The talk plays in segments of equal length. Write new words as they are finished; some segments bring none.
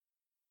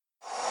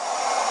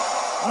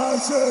I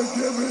said,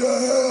 give me a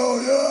hell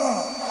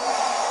yeah!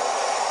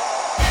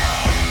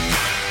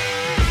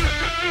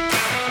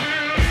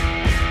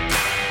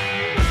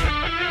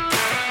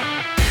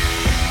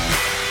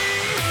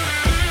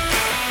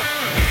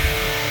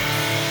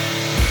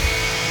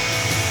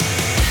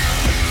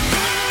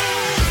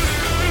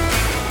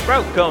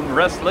 Welcome,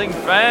 wrestling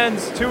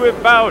fans, to a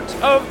bout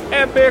of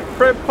epic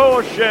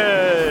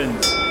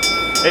proportions!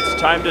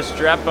 It's time to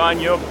strap on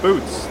your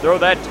boots, throw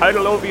that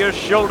title over your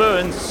shoulder,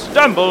 and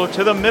stumble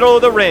to the middle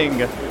of the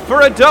ring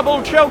for a double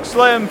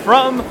chokeslam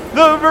from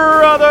the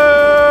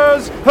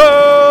Brothers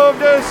of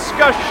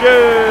Discussion!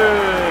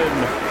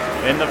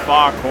 In the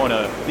far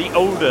corner, the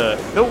older,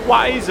 the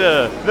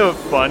wiser, the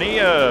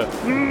funnier,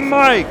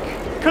 Mike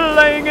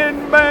Clang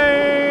and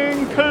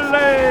Bang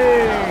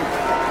Clang!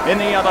 In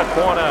the other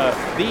corner,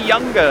 the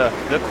younger,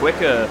 the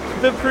quicker,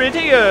 the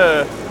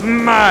prettier,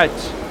 Matt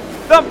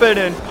Thumpin'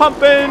 and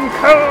Pumpin'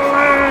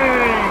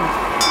 Clang!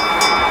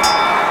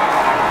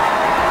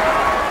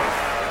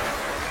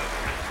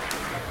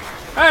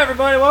 Hi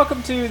everybody,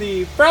 welcome to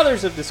the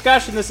Brothers of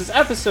Discussion. This is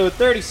episode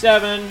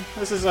 37.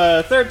 This is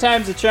third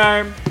time's a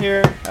charm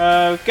here.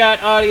 We've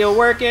got audio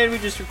working. We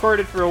just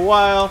recorded for a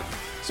while,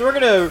 so we're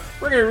gonna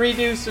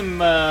redo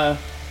some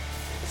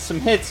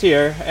hits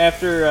here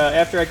after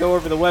I go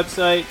over the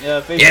website,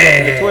 Facebook,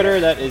 and Twitter.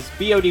 That is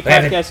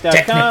bodpodcast.com.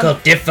 Technical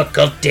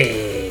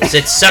difficulties.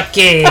 It's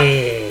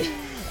sucky.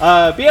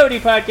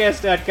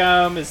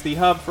 bodpodcast.com is the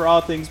hub for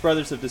all things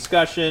Brothers of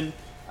Discussion.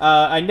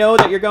 I know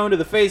that you're going to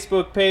the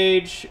Facebook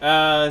page,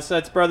 so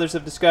that's Brothers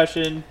of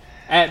Discussion.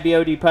 At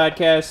BOD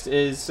Podcast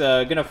is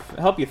going to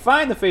help you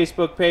find the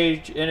Facebook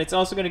page, and it's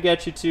also going to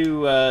get you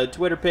to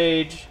Twitter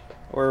page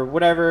or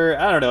whatever.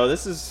 I don't know.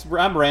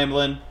 I'm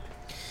rambling.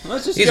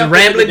 He's a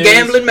rambling,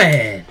 gambling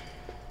man.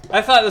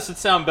 I thought this would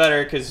sound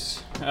better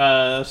because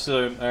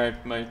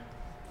my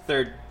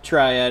third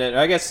try at it.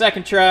 I guess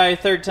second try,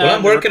 third time. Well,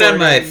 I'm working on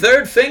my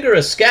third finger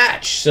of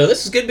scotch, so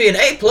this is going to be an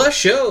A+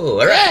 show.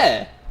 All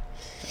right.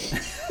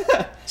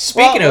 Yeah.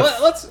 Speaking of,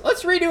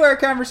 let's redo our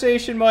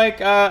conversation,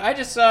 Mike. I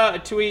just saw a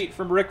tweet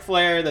from Ric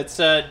Flair that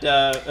said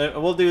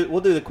we'll do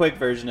the quick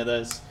version of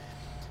this.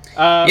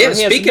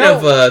 Speaking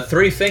of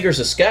three fingers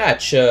of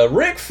scotch,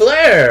 Ric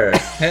Flair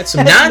had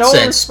some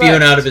nonsense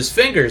spewing out of his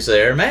fingers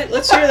there, Matt.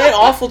 Let's hear that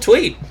awful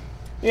tweet.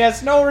 He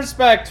has no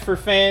respect for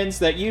fans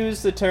that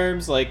use the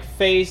terms like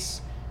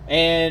face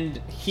and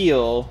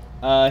heel.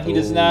 He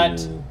does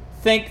not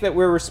think that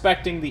we're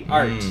respecting the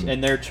art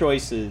and their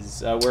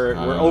choices. We're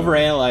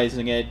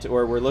overanalyzing it,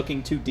 or we're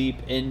looking too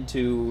deep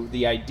into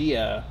the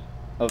idea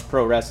of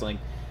pro wrestling.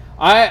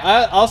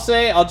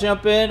 I'll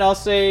jump in. I'll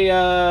say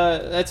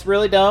that's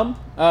really dumb.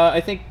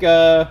 I think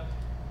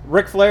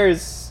Ric Flair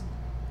is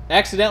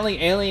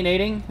accidentally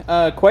alienating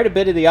quite a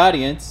bit of the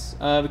audience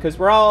because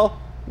we're all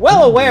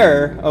well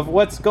aware of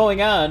what's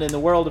going on in the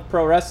world of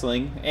pro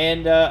wrestling.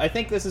 And I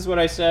think this is what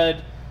I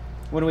said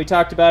when we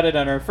talked about it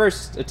on our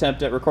first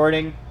attempt at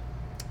recording.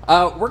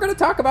 We're going to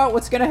talk about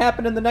what's going to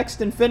happen in the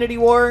next Infinity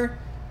War.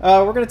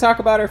 We're going to talk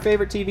about our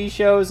favorite TV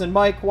shows, and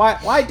Mike,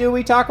 why do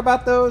we talk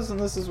about those? And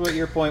this is what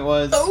your point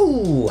was.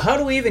 Oh, how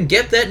do we even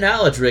get that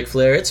knowledge, Ric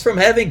Flair? It's from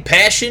having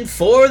passion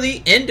for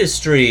the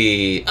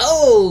industry.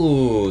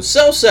 Oh,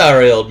 so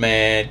sorry, old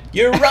man.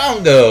 You're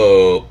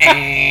wrong-o.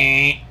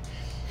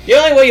 The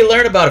only way you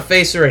learn about a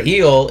face or a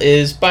heel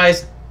is by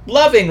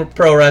loving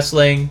pro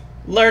wrestling,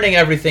 learning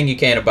everything you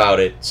can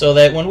about it, so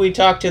that when we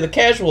talk to the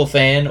casual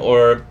fan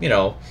or,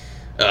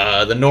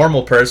 the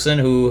normal person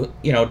who,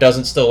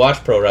 doesn't still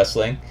watch pro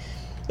wrestling,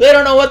 they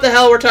don't know what the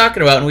hell we're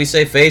talking about when we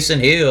say face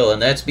and heel,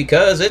 and that's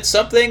because it's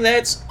something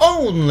that's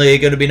only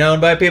going to be known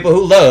by people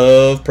who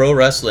love pro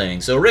wrestling.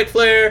 So, Ric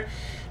Flair,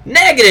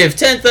 negative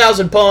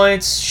 10,000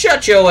 points,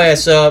 shut your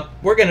ass up.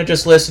 We're going to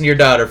just listen to your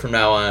daughter from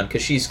now on,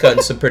 because she's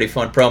cutting some pretty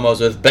fun promos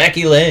with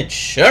Becky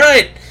Lynch. All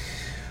right,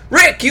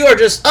 Rick, you are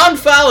just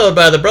unfollowed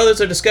by the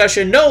Brothers of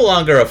Discussion, no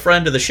longer a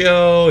friend of the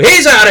show.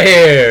 He's out of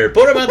here.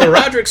 Put him on the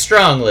Roderick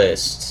Strong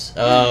list.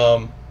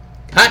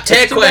 Hot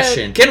tag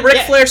question. Can Ric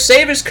Flair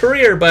save his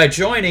career by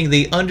joining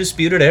the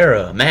Undisputed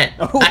Era? Matt,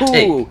 hot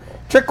take.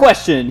 Trick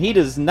question. He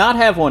does not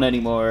have one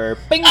anymore.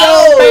 Bingo,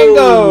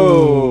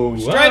 bingo.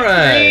 Strike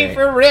three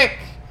for Rick.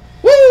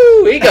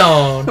 Woo, he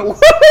gone. Woo!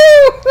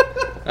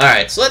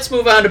 Alright, so let's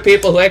move on to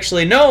people who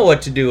actually know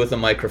what to do with a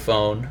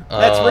microphone.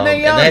 That's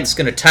Renee Young. And that's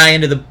going to tie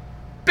into the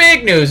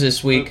big news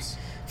this week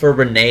for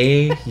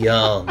Renee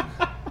Young.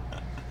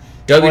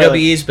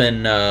 WWE's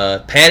been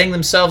patting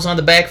themselves on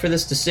the back for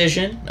this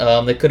decision.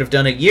 They could have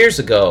done it years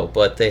ago,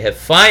 but they have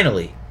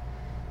finally,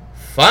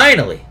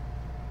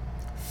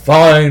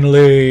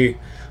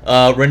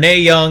 Renee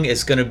Young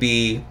is going to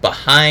be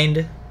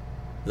behind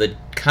the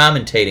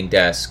commentating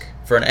desk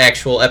for an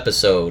actual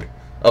episode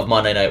of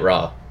Monday Night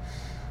Raw.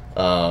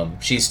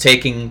 She's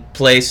taking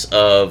place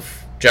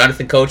of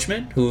Jonathan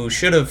Coachman, who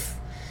should have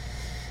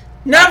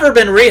never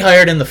been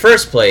rehired in the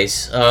first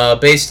place,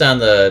 based on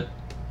the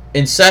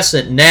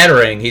incessant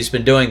nattering he's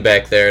been doing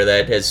back there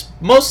that has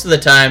most of the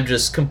time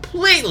just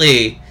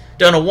completely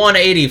done a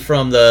 180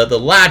 from the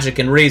logic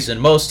and reason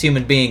most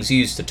human beings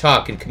use to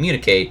talk and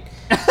communicate.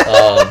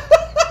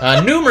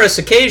 On numerous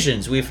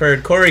occasions, we've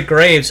heard Corey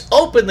Graves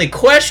openly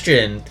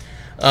question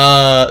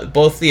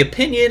both the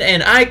opinion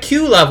and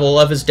IQ level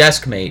of his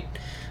desk mate.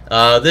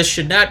 This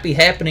should not be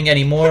happening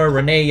anymore.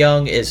 Renee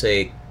Young is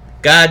a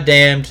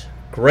goddamned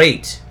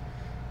great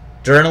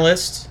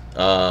journalist,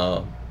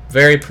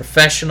 very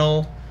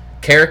professional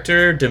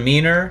character,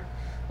 demeanor.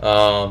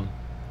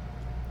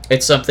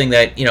 It's something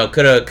that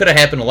could have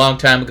happened a long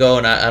time ago,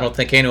 and I don't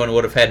think anyone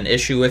would have had an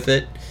issue with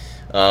it.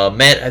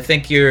 Matt, I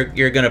think you're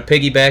going to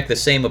piggyback the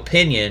same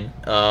opinion.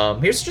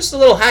 Here's just a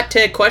little hot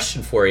tag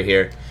question for you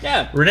here.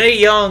 Yeah. Renee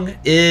Young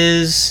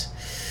is...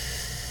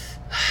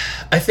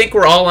 I think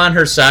we're all on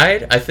her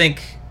side. I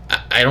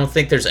don't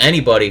think there's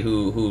anybody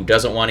who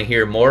doesn't want to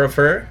hear more of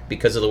her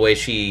because of the way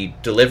she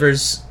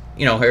delivers,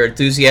 her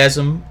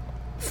enthusiasm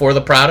for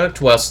the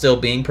product while still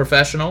being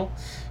professional.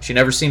 She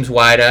never seems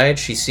wide-eyed.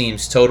 She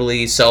seems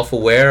totally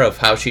self-aware of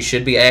how she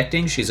should be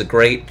acting. She's a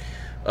great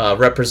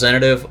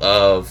representative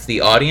of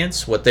the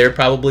audience, what they're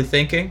probably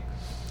thinking.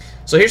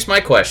 So here's my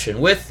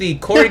question. With the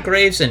Corey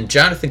Graves and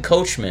Jonathan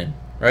Coachman,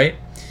 right?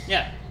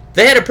 Yeah.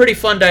 They had a pretty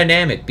fun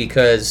dynamic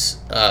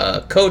because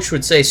Coach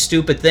would say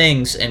stupid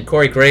things and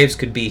Corey Graves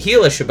could be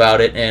heelish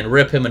about it and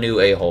rip him a new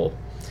a-hole.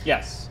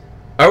 Yes.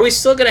 Are we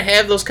still going to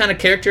have those kind of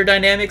character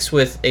dynamics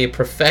with a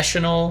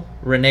professional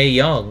Renee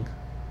Young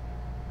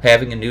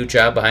having a new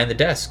job behind the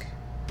desk?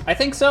 I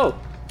think so.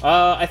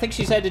 I think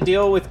she's had to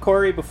deal with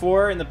Corey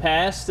before in the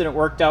past, and it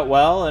worked out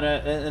well.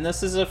 And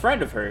this is a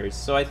friend of hers,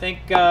 so I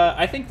think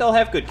they'll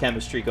have good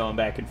chemistry going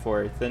back and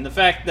forth. And the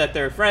fact that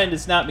they're a friend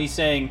is not me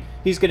saying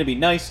he's going to be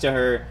nice to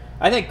her.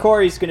 I think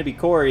Corey's going to be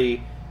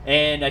Corey,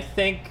 and I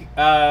think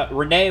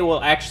Renee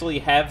will actually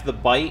have the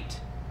bite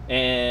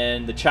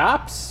and the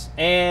chops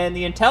and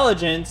the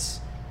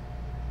intelligence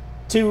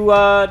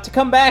to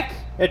come back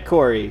at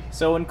Corey.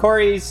 So when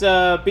Corey's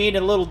being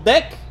a little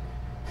dick,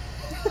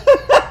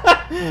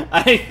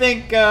 I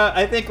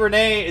think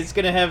Renee is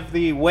going to have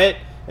the wit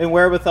and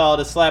wherewithal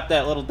to slap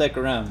that little dick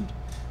around.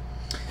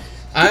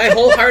 I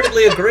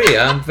wholeheartedly agree.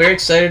 I'm very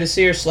excited to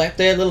see her slap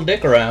that little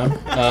dick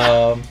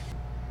around.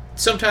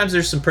 Sometimes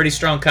there's some pretty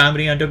strong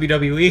comedy on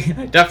WWE.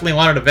 I definitely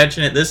wanted to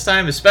mention it this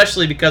time,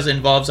 especially because it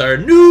involves our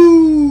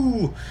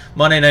new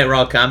Monday Night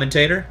Raw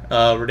commentator,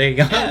 Renee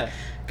Young. Yeah.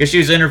 Because she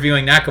was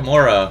interviewing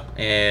Nakamura,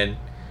 and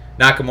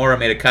Nakamura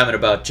made a comment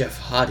about Jeff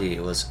Hardy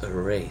was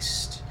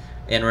erased.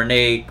 And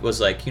Renee was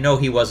like,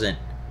 he wasn't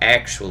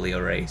actually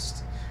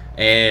erased.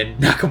 And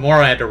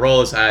Nakamura had to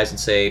roll his eyes and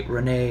say,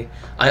 Renee,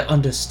 I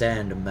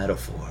understand a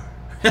metaphor.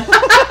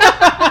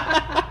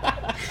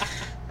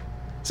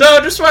 So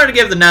just wanted to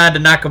give the nod to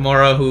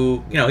Nakamura,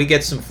 who, he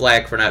gets some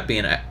flack for not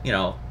being,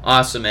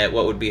 awesome at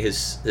what would be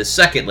his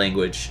second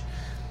language.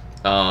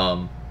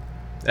 That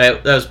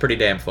was pretty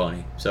damn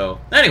funny. So,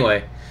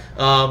 anyway,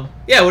 what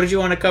did you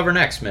want to cover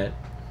next, Matt?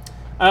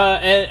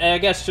 And I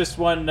guess just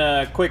one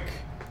quick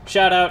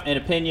shout out and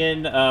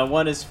opinion.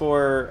 One is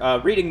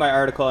for reading my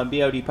article on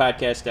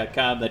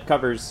bodpodcast.com that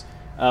covers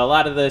a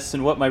lot of this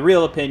and what my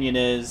real opinion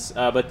is.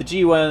 But the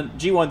G1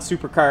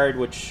 Supercard,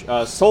 which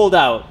sold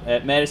out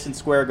at Madison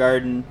Square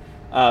Garden,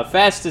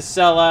 fastest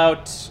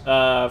sellout,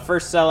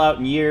 first sellout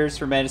in years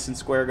for Madison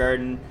Square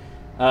Garden.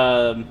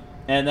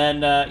 And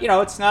then,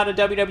 it's not a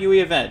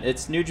WWE event.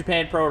 It's New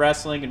Japan Pro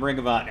Wrestling and Ring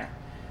of Honor.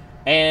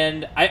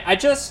 And I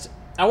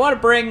want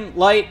to bring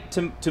light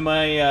to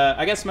my,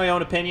 my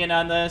own opinion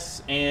on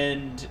this.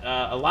 And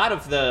a lot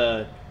of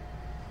the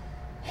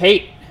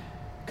hate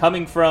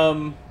coming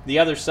from the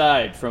other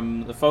side,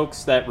 from the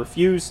folks that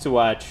refuse to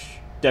watch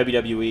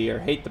WWE or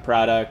hate the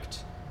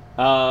product.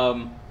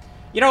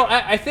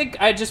 I think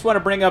I just want to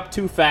bring up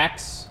two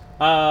facts.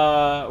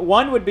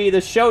 One would be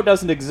the show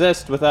doesn't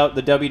exist without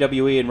the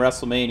WWE and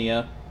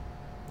WrestleMania.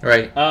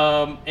 Right.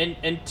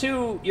 And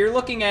two, you're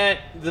looking at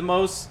the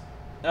most,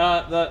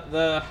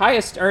 the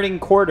highest earning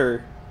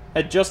quarter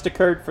had just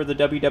occurred for the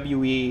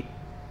WWE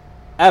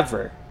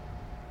ever.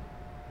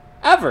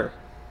 Ever.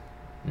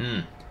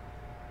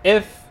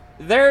 If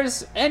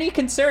there's any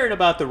concern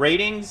about the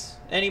ratings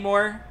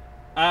anymore,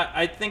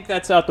 I think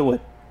that's out the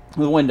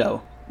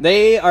window.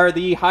 They are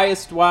the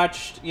highest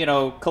watched,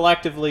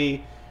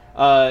 collectively,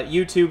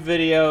 YouTube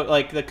video,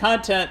 like the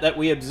content that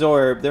we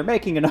absorb, they're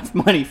making enough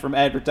money from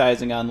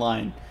advertising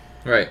online.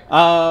 Right.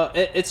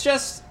 It's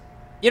just,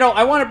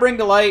 I want to bring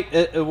to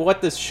light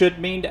what this should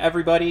mean to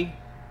everybody,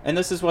 and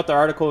this is what the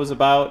article is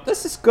about.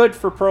 This is good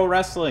for pro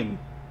wrestling.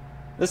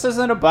 This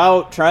isn't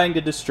about trying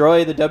to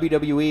destroy the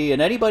WWE,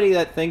 and anybody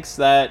that thinks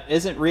that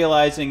isn't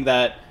realizing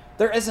that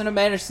there isn't a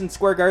Madison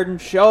Square Garden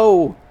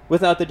show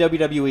without the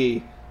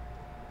WWE.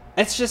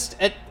 It's just,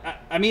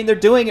 they're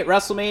doing it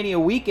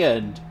WrestleMania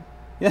weekend.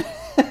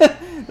 The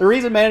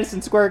reason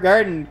Madison Square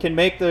Garden can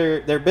make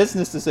their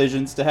business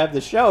decisions to have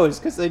the show is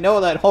because they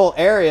know that whole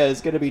area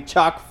is going to be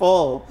chock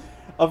full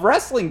of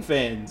wrestling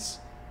fans.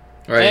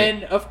 Right.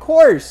 And of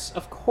course,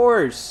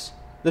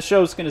 the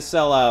show's going to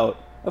sell out.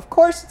 Of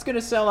course it's going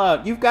to sell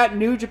out. You've got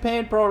New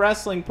Japan Pro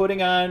Wrestling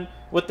putting on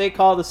what they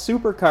call the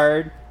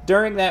Supercard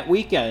during that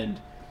weekend.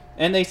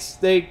 and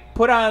they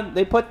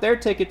put their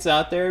tickets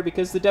out there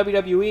because the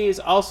WWE is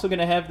also going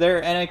to have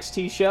their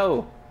NXT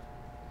show.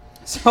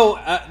 So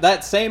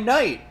that same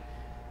night,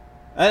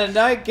 and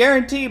I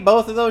guarantee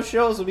both of those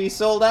shows will be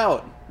sold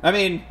out. I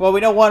mean, well,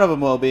 we know one of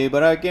them will be,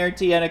 but I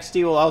guarantee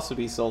NXT will also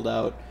be sold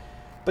out.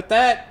 But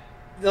that,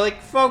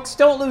 like, folks,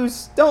 don't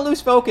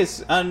lose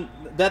focus on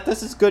that.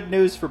 This is good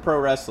news for pro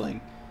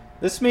wrestling.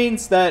 This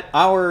means that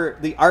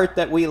the art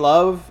that we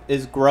love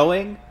is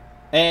growing,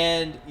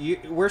 and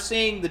we're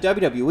seeing the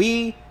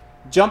WWE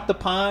jump the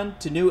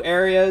pond to new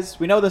areas.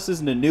 We know this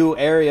isn't a new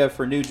area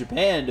for New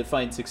Japan to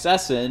find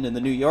success in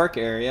the New York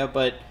area,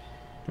 but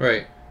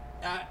right.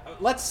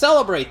 Let's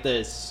celebrate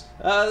this.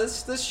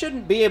 This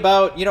shouldn't be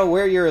about,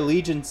 where your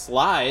allegiance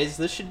lies.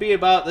 This should be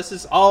about, this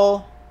is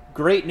all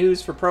great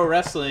news for pro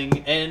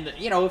wrestling, and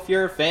if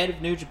you're a fan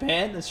of New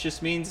Japan, this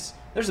just means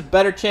there's a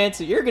better chance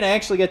that you're going to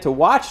actually get to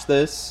watch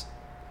this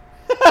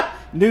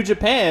New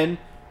Japan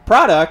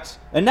product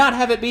and not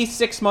have it be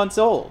 6 months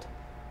old,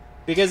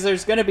 because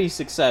there's going to be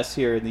success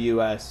here in the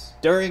U.S.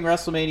 during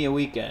WrestleMania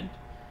weekend.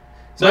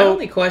 So my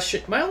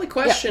only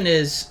question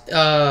is,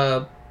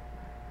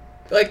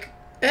 like,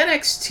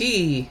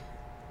 NXT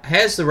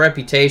has the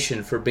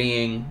reputation for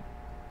being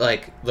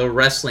like the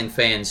wrestling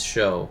fans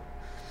show,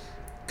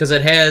 because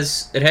it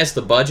has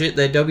the budget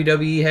that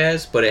WWE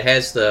has, but it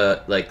has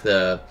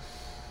the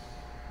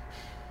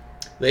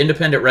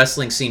independent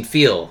wrestling scene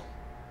feel,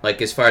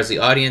 like, as far as the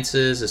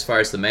audiences, as far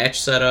as the match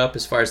setup,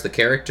 as far as the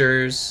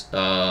characters,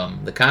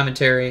 the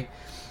commentary.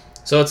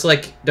 So it's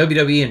like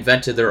WWE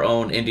invented their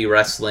own indie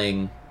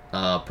wrestling,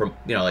 product.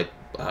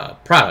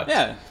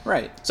 Yeah,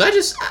 right. So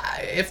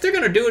if they're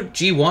gonna do a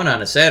G1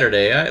 on a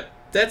Saturday,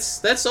 that's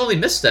the only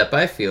misstep,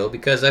 I feel,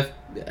 because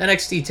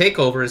NXT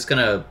Takeover is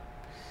gonna,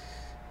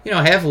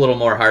 have a little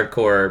more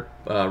hardcore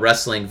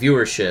wrestling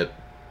viewership,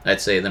 I'd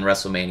say, than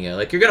WrestleMania.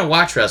 Like, you're gonna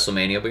watch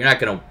WrestleMania, but you're not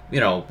gonna,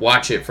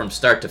 watch it from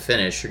start to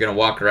finish. You're gonna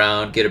walk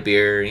around, get a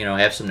beer,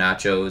 have some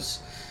nachos.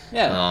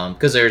 Yeah.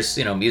 Because there's,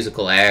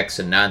 musical acts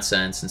and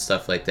nonsense and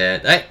stuff like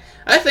that.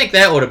 I think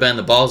that would have been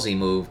the ballsy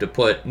move, to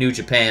put New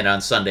Japan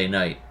on Sunday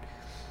night.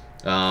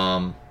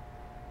 Or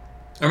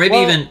maybe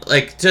even,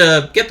 like,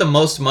 to get the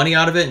most money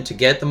out of it and to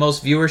get the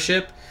most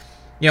viewership.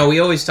 We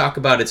always talk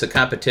about it's a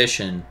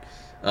competition.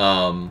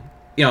 On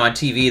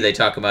TV they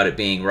talk about it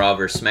being Raw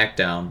versus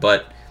SmackDown,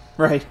 but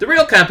right, the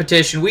real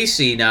competition we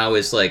see now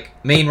is, like,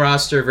 main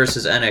roster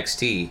versus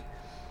NXT.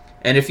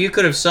 And if you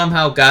could have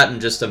somehow gotten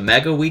just a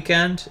mega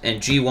weekend and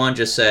G1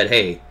 just said,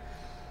 hey,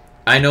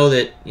 I know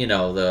that,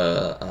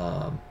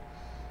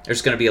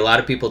 there's going to be a lot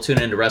of people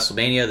tuning into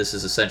WrestleMania. This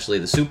is essentially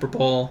the Super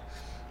Bowl.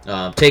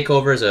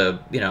 Takeover is a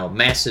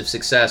massive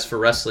success for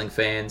wrestling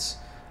fans.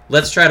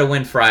 Let's try to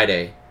win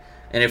Friday.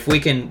 And if we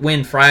can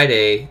win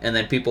Friday, and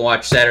then people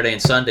watch Saturday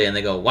and Sunday and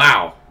they go,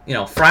 wow,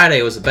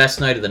 Friday was the best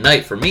night of the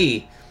night for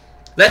me,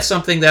 that's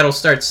something that'll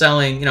start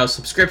selling,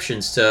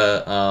 subscriptions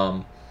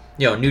to,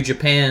 New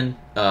Japan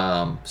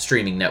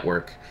streaming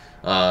network,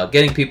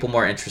 getting people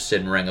more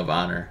interested in Ring of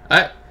Honor.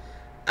 I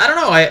don't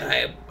know.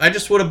 I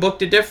just would have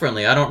booked it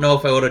differently. I don't know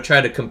if I would have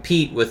tried to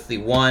compete with the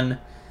one,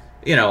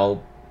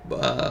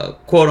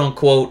 quote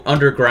unquote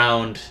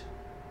underground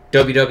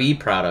WWE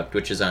product,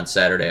 which is on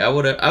Saturday. I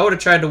would have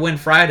tried to win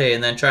Friday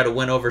and then try to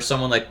win over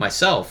someone like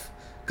myself,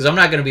 because I'm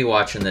not going to be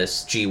watching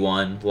this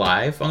G1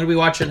 live. I'm going to be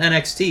watching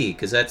NXT,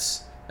 because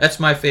that's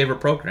my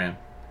favorite program.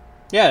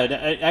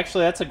 Yeah,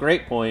 actually, that's a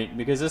great point,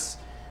 because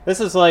this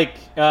is like,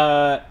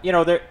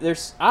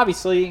 there's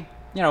obviously,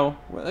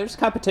 there's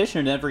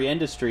competition in every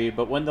industry,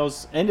 but when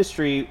those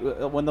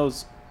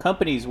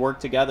companies work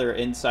together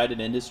inside an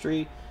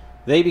industry,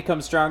 they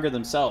become stronger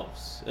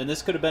themselves. And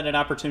this could have been an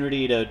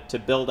opportunity to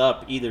build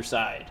up either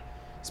side,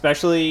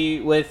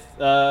 especially with,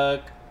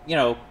 the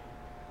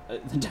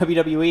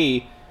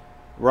WWE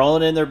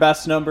rolling in their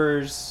best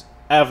numbers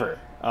ever.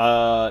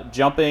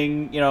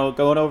 Jumping,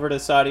 going over to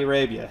Saudi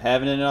Arabia,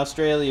 having an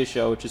Australia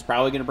show, which is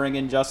probably going to bring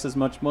in just as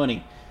much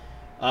money.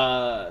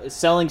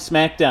 Selling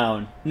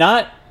SmackDown.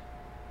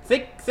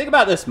 Think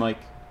about this, Mike.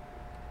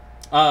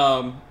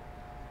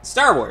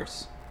 Star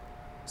Wars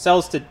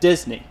sells to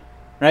Disney,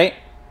 right?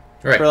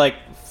 Right. For like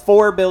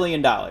 $4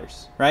 billion,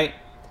 right?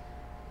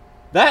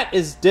 That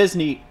is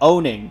Disney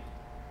owning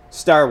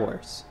Star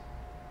Wars.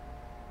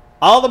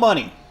 All the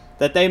money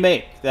that they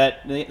make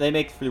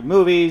through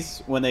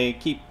movies, when they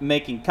keep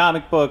making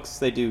comic books,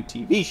 they do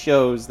TV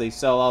shows, they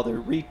sell all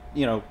their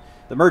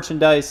the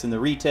merchandise and the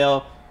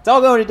retail. It's all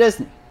going to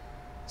Disney.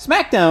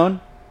 SmackDown,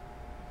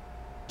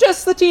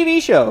 just the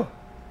TV show,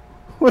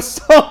 was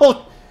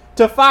sold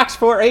to Fox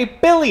for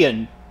 $1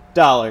 billion.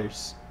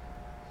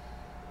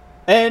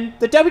 And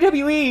the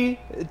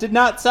WWE did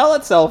not sell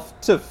itself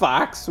to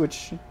Fox,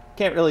 which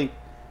can't really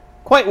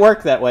quite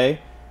work that way.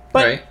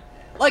 But right.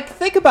 Like,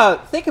 think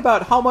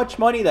about how much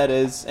money that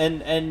is,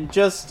 and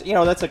just,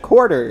 that's a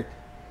quarter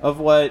of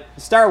what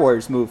Star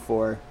Wars moved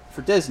for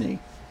Disney.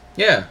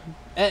 Yeah.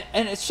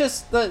 And it's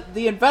just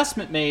the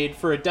investment made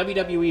for a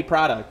WWE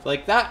product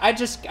like that.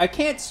 I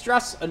can't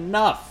stress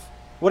enough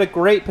what a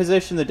great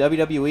position the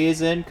WWE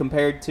is in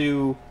compared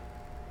to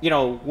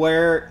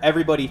where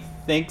everybody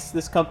thinks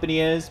this company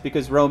is,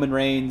 because Roman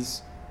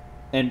Reigns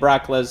and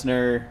Brock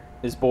Lesnar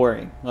is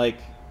boring. Like,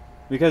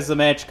 because the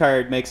match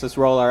card makes us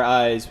roll our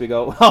eyes, we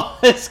go, well,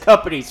 this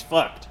company's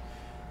fucked.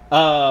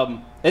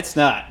 It's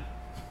not.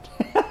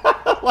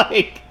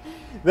 Like,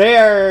 they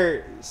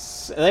are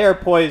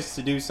poised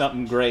to do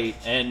something great.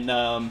 And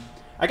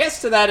I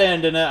guess to that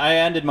end, and I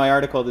ended my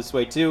article this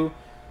way too,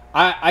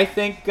 I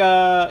think,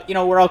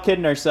 we're all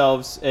kidding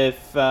ourselves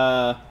if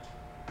the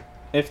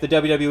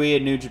WWE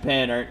and New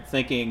Japan aren't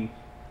thinking,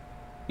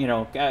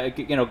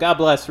 God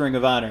bless Ring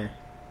of Honor,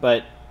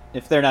 but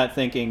if they're not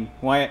thinking,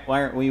 why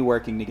aren't we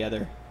working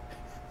together?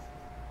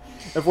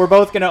 If we're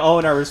both going to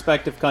own our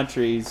respective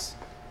countries,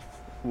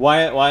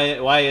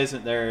 why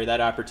isn't there that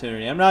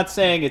opportunity? I'm not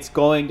saying it's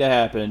going to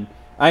happen.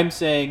 I'm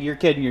saying you're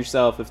kidding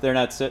yourself if they're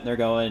not sitting there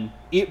going,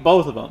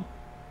 both of them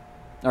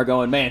are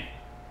going, man,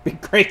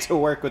 it'd be great to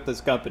work with this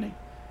company.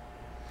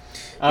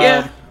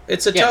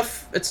 It's a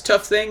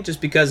tough thing just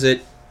because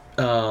it,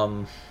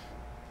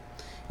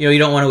 you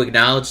don't want to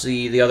acknowledge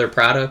the other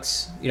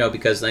products,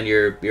 because then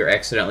you're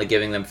accidentally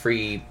giving them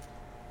free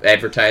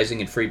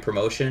advertising and free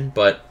promotion.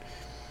 But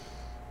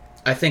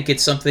I think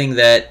it's something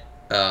that,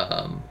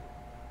 the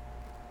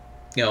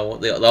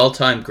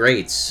all-time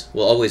greats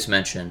will always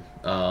mention.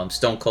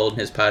 Stone Cold in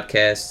his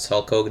podcasts,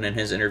 Hulk Hogan in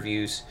his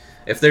interviews.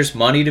 If there's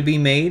money to be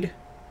made,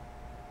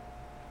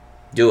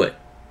 do it.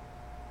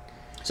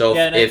 So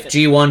if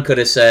G1 could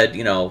have said,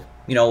 you know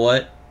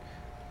what?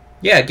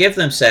 Yeah, give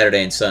them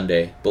Saturday and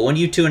Sunday. But when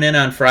you tune in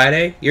on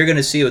Friday, you're going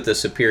to see what the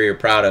superior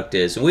product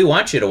is. And we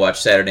want you to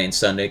watch Saturday and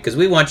Sunday because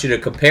we want you to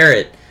compare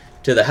it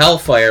to the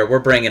hellfire we're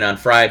bringing on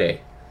Friday.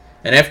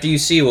 And after you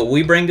see what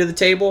we bring to the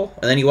table,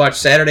 and then you watch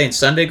Saturday and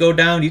Sunday go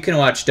down, you can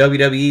watch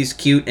WWE's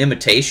cute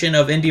imitation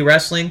of indie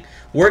wrestling.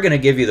 We're going to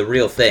give you the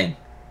real thing.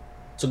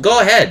 So go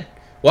ahead.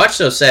 Watch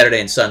those Saturday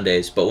and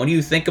Sundays. But when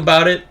you think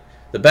about it,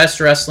 the best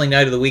wrestling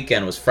night of the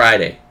weekend was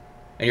Friday.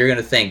 And you're going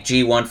to thank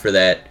G1 for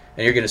that.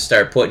 And you're going to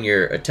start putting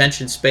your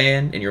attention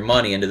span and your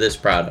money into this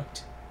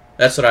product.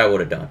 That's what I would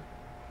have done.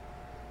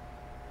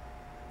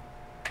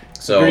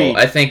 So Agreed.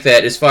 I think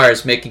that as far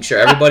as making sure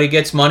everybody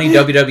gets money,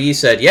 WWE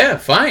said, yeah,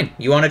 fine.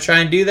 You want to try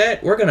and do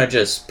that? We're going to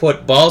just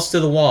put balls to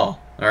the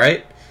wall. All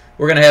right?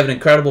 We're going to have an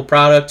incredible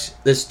product.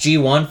 This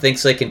G1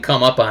 thinks they can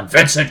come up on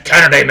Vincent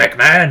Kennedy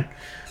McMahon.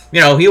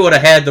 He would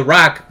have had The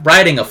Rock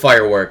riding a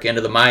firework into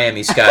the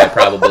Miami sky,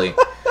 probably.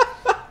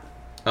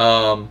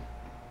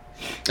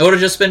 It would have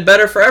just been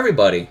better for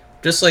everybody.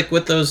 Just like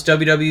with those at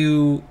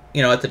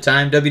the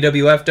time,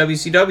 WWF,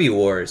 WCW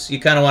wars. You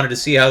kind of wanted to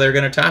see how they're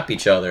going to top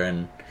each other,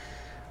 and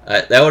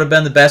that would have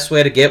been the best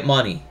way to get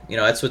money.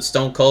 That's what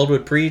Stone Cold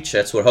would preach.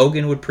 That's what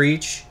Hogan would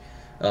preach.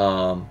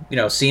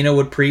 Cena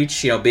would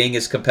preach, being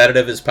as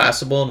competitive as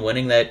possible and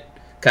winning that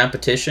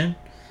competition.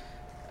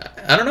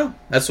 I don't know.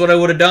 That's what I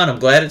would have done. I'm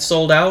glad it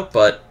sold out,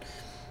 but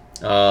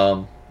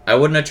I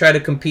wouldn't have tried to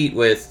compete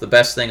with the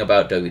best thing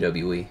about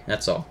WWE.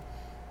 That's all.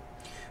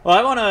 Well,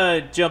 I want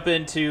to jump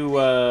into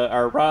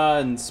our Raw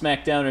and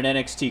SmackDown and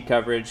NXT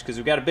coverage because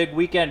we've got a big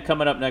weekend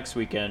coming up next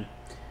weekend.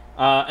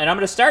 And I'm going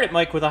to start it,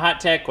 Mike, with a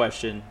hot tag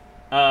question.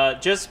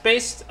 Just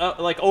based,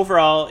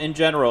 overall, in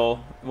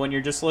general, when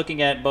you're just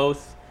looking at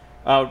both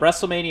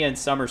WrestleMania and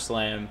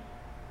SummerSlam,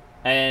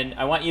 and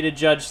I want you to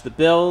judge the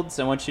builds,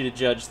 I want you to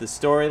judge the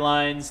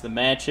storylines, the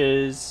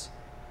matches.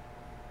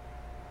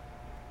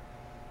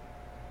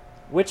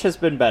 Which has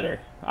been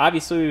better?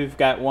 Obviously, we've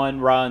got one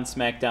Raw and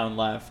SmackDown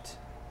left.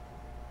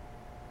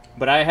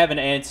 But I have an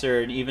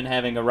answer, and even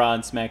having a Raw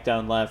and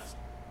SmackDown left,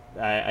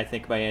 I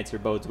think my answer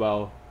bodes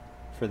well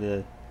for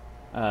the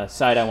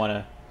side I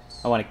want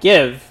to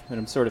give, and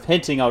I'm sort of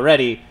hinting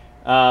already.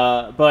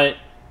 But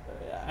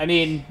I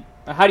mean,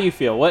 how do you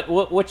feel?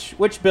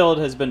 Which build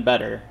has been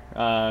better,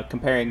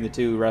 comparing the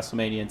two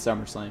WrestleMania and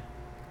SummerSlam?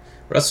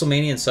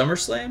 WrestleMania and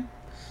SummerSlam?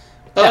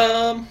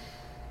 Yeah.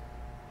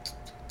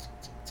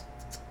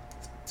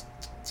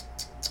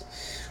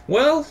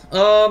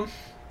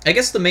 I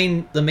guess the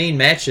main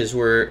matches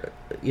were,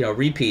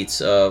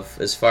 repeats of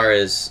as far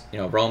as,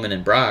 Roman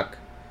and Brock.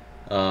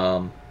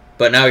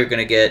 But now you're going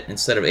to get,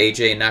 instead of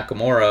AJ and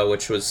Nakamura,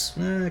 which was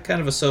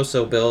kind of a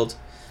so-so build,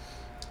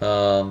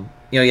 you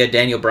had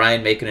Daniel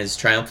Bryan making his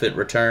triumphant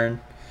return.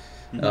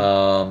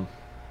 Mm-hmm.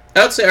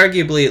 I would say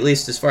arguably, at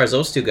least as far as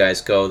those two guys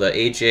go, the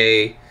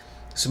AJ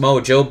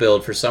Samoa Joe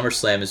build for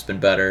SummerSlam has been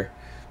better.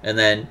 And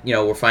then,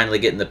 we're finally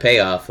getting the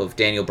payoff of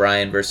Daniel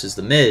Bryan versus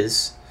The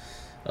Miz.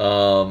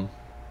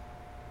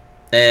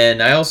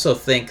 And I also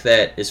think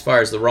that as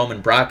far as the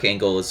Roman Brock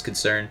angle is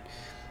concerned,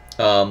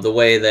 the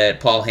way that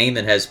Paul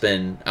Heyman has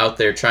been out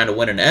there trying to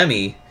win an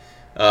Emmy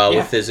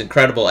with his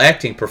incredible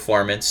acting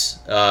performance,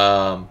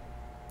 in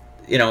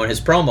his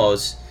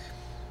promos,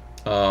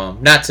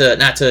 not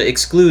to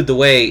exclude the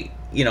way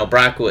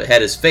Brock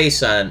had his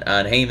face on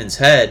Heyman's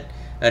head,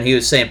 and he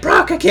was saying,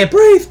 "Brock, I can't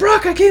breathe.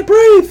 Brock, I can't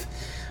breathe."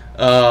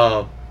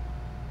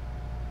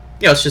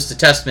 It's just a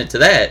testament to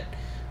that.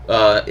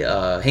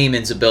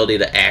 Heyman's ability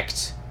to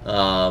act,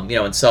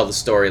 and sell the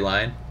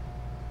storyline.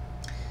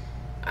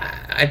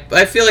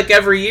 I feel like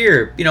every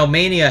year,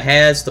 Mania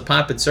has the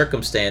pomp and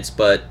circumstance,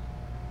 but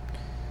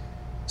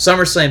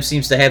SummerSlam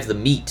seems to have the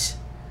meat,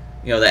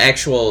 the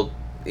actual,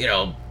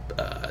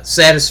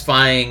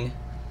 satisfying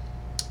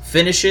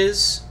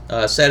finishes,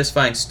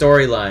 satisfying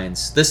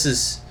storylines. This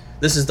is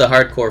the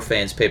hardcore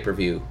fans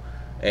pay-per-view,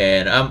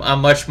 and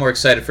I'm much more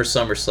excited for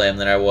SummerSlam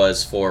than I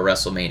was for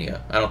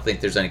WrestleMania. I don't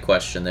think there's any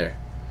question there.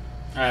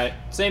 All right,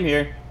 same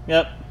here.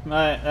 Yep.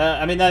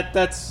 I mean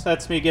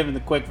that's me giving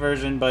the quick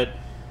version, but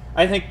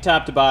I think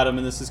top to bottom,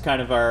 and this is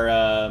kind of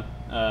our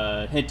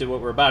hint at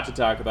what we're about to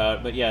talk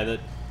about. But yeah,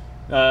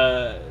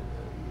 the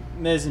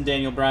Miz and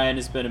Daniel Bryan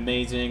has been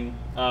amazing.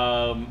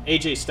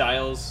 AJ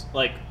Styles,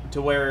 like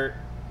to where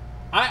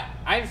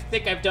I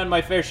think I've done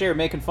my fair share of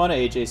making fun of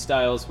AJ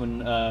Styles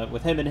when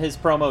with him and his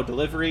promo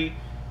delivery.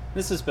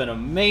 This has been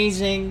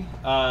amazing.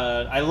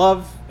 I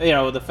love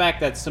the fact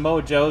that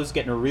Samoa Joe's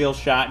getting a real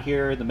shot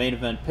here in the main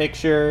event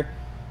picture.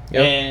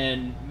 Yep.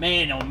 And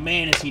man, oh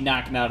man, is he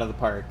knocking out of the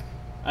park.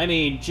 I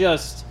mean,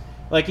 just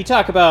like you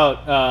talk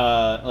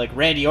about like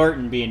Randy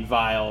Orton being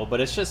vile, but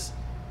it's just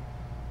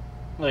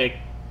like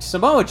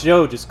Samoa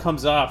Joe just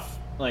comes off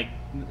like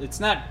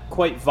it's not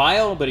quite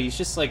vile, but he's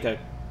just like a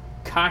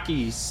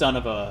cocky son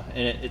of a,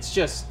 and it's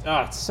just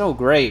it's so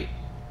great.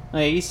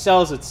 Like, he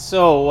sells it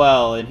so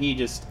well, and he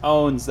just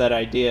owns that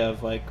idea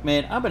of like,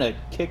 man, I'm gonna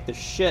kick the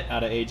shit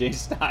out of AJ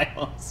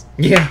Styles.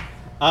 Yeah.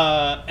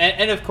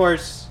 And of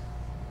course,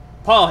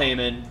 Paul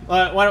Heyman.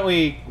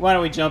 Why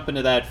don't we jump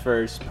into that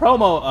first?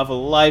 Promo of a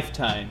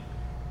lifetime,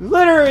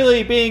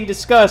 literally being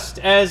discussed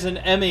as an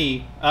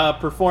Emmy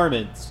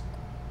performance.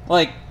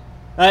 Like,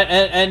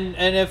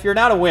 and if you're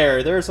not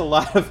aware, there's a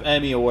lot of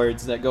Emmy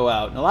awards that go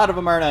out, and a lot of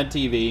them aren't on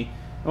TV.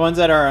 The ones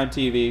that are on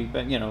TV,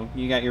 but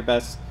you got your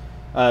best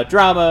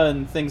drama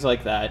and things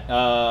like that,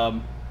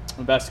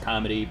 best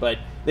comedy. But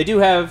they do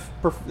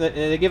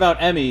they give out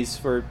Emmys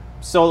for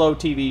solo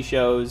TV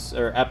shows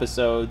or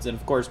episodes, and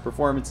of course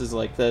performances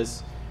like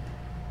this.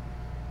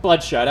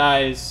 Bloodshot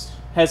eyes,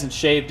 hasn't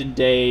shaved in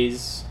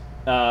days,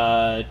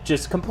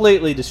 just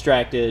completely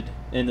distracted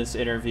in this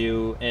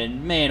interview.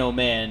 And man, oh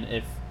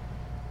man,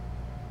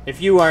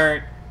 if you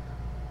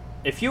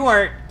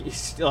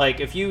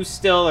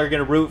still are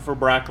gonna root for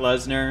Brock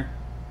Lesnar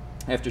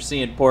after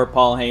seeing poor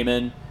Paul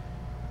Heyman,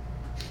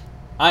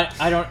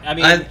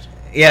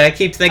 I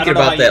keep thinking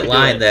about that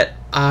line that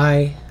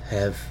I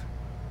have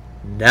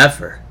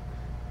never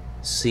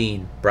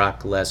seen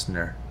Brock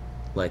Lesnar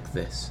like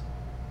this.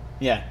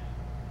 Yeah.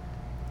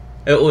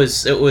 It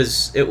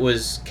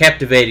was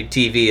captivating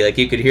TV. Like,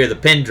 you could hear the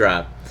pin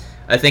drop.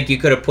 I think you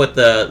could have put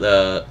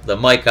the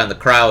mic on the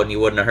crowd and you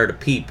wouldn't have heard a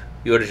peep.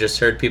 You would have just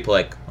heard people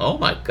like, "Oh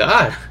my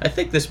God, I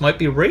think this might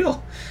be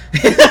real."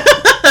 So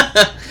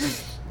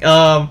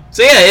yeah,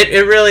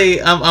 it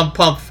really, I'm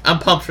pumped. I'm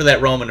pumped for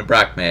that Roman and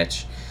Brock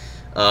match.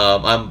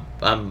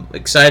 I'm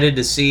excited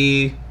to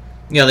see.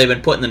 They've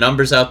been putting the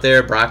numbers out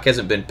there. Brock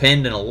hasn't been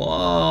pinned in a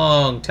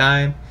long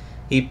time.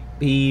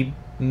 He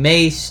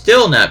may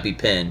still not be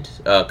pinned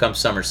come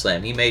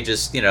SummerSlam. He may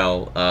just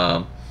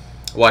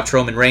watch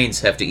Roman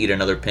Reigns have to eat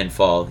another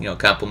pinfall.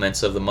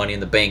 Compliments of the Money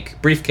in the Bank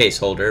briefcase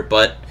holder.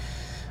 But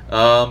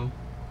yeah,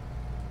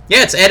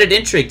 it's added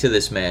intrigue to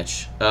this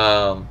match.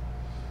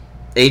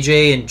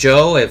 AJ and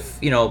Joe have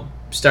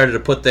started to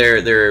put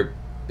their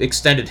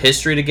extended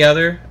history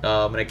together.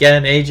 And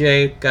again,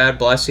 AJ, God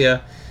bless you.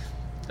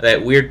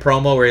 That weird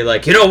promo where you're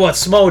like, "You know what,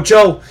 Samoa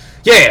Joe?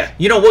 Yeah,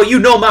 you know what? You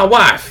know my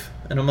wife."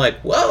 And I'm like,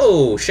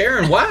 "Whoa,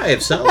 sharing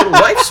wives, huh? A little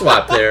wife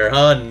swap there,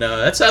 huh?" And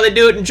that's how they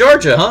do it in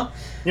Georgia, huh?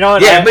 You know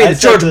what? Yeah, me and the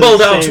Georgia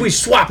Bulldogs, we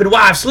swapping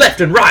wives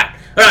left and right.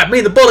 All right, me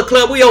and the Bullet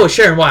Club, we always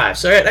sharing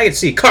wives. All right, I can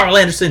see Carl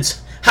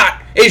Anderson's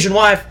hot Asian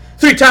wife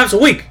 3 times a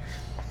week.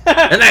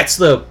 And that's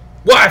the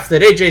wife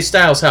that AJ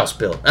Styles house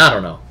built. I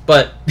don't know.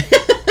 But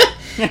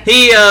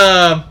he's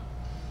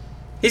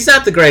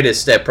not the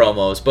greatest at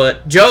promos,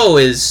 but Joe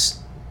is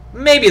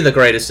maybe the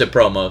greatest at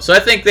promos. So I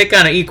think that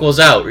kind of equals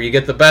out, where you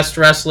get the best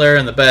wrestler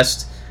and the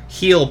best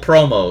heel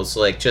promos,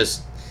 like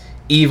just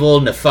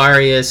evil,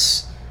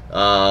 nefarious,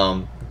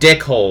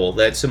 dickhole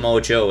that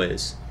Samoa Joe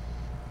is.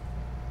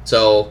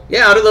 So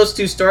yeah, out of those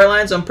two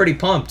storylines, I'm pretty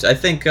pumped. I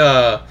think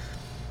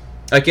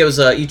like it was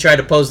you tried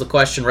to pose the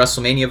question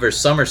WrestleMania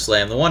versus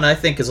SummerSlam. The one I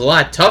think is a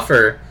lot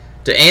tougher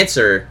to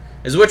answer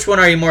is, which one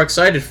are you more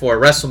excited for,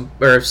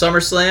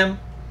 SummerSlam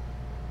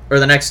or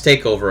the next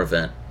TakeOver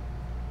event?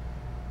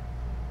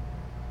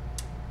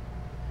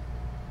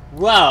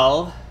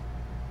 Well,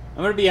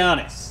 I'm going to be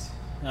honest.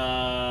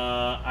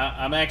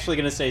 I'm actually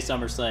going to say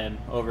SummerSlam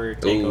over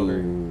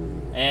TakeOver.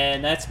 Ooh.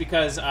 And that's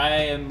because I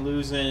am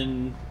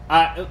losing...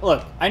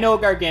 look, I know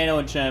Gargano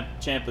and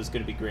Ciampa is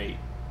going to be great.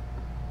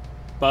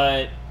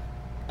 But...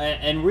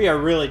 And we are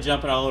really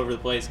jumping all over the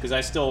place because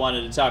I still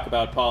wanted to talk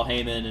about Paul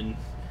Heyman and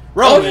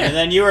Roman. Oh, yeah. And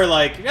then you were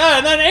like,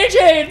 and then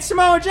AJ and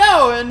Samoa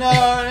Joe and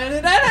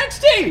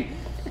NXT.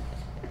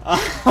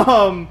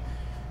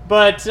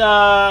 But...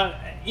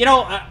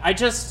 I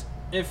just,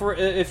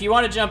 if you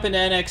want to jump into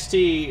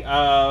NXT,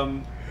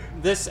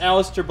 this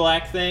Aleister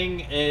Black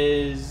thing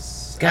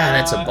is God,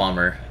 that's a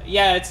bummer.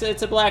 Yeah,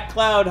 it's a black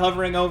cloud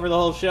hovering over the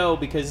whole show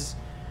because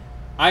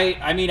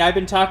I mean, I've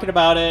been talking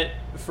about it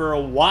for a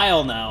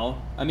while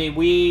now. I mean,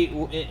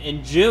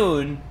 in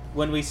June,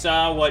 when we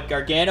saw what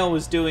Gargano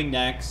was doing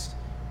next,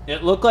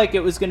 it looked like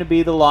it was going to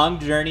be the long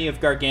journey of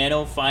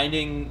Gargano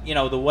finding,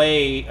 the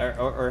way,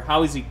 or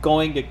how is he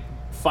going to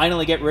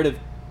finally get rid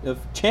of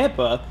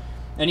Ciampa,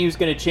 and he was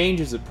going to change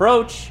his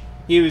approach.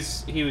 He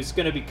was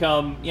going to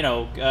become,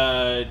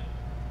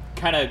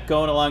 kind of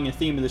going along the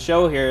theme of the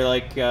show here,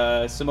 like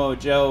Samoa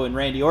Joe and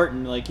Randy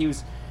Orton. Like he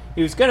was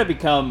going to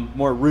become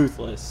more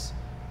ruthless,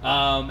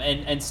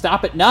 and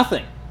stop at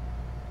nothing.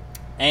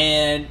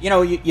 And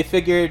you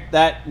figured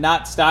that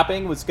not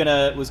stopping was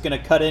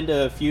gonna cut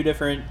into a few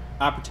different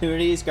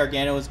opportunities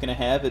Gargano was gonna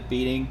have at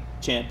beating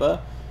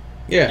Ciampa.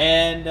 Yeah.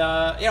 And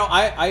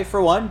I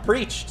for one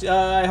preached.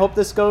 I hope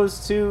this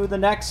goes to the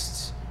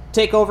next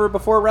takeover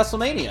before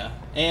WrestleMania.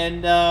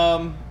 And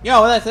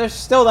there's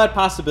still that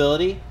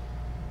possibility.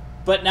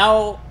 But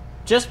now,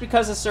 just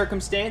because of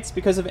circumstance,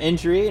 because of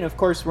injury, and of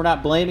course we're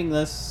not blaming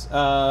this.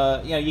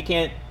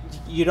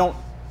 You don't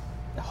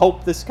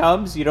hope this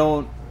comes. You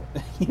don't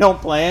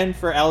plan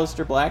for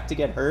Aleister Black to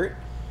get hurt.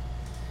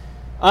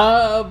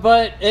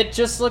 But it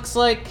just looks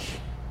like,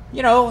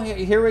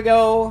 here we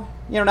go.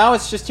 Now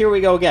it's just here we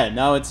go again.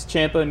 Now it's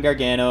Ciampa and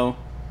Gargano.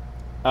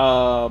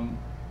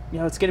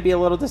 It's going to be a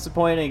little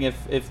disappointing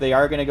if they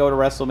are going to go to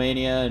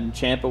WrestleMania and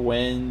Ciampa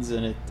wins,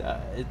 and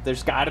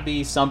there's got to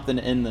be something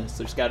in this.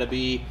 There's got to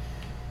be,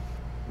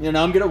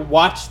 I'm going to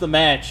watch the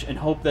match and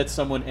hope that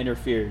someone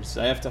interferes.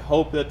 I have to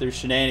hope that there's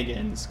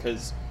shenanigans,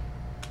 because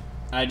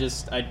I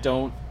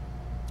don't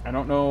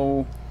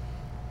know.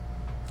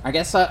 I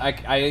guess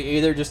I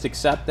either just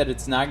accept that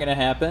it's not going to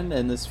happen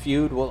and this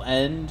feud will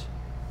end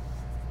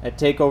at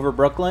TakeOver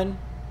Brooklyn.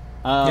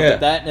 But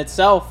that in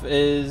itself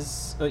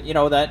is,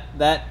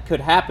 that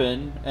could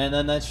happen, and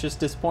then that's just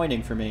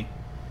disappointing for me.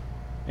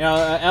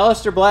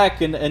 Aleister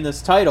Black in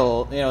this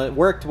title, it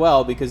worked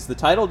well because the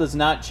title does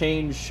not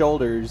change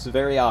shoulders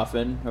very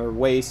often, or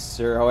waists,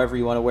 or however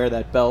you want to wear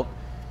that belt.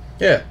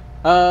 Yeah.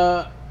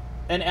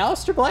 And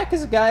Aleister Black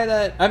is a guy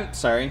that... I'm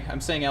saying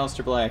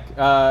Aleister Black.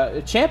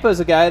 Ciampa is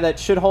a guy that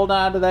should hold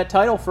on to that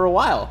title for a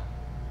while.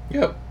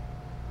 Yep.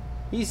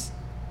 He's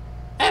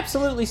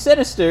absolutely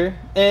sinister,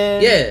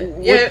 and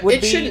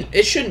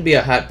it shouldn't be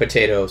a hot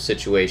potato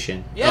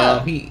situation.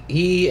 Yeah.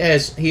 He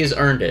has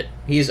earned it.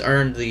 He's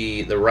earned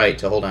the right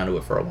to hold on to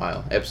it for a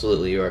while.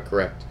 Absolutely, you are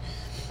correct.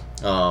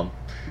 But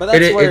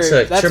it's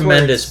a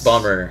tremendous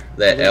bummer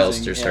that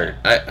Aleister's hurt.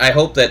 I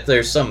hope that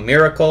there's some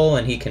miracle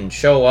and he can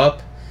show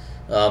up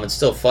and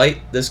still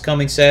fight this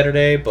coming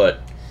Saturday,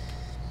 but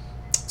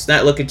it's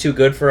not looking too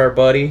good for our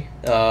buddy.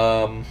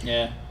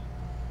 Yeah.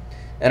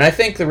 And I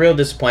think the real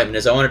disappointment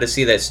is I wanted to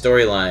see that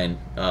storyline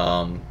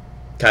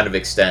kind of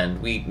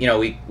extend. We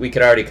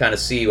could already kind of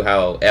see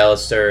how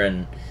Aleister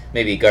and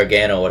maybe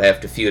Gargano would have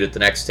to feud at the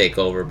next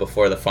takeover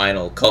before the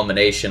final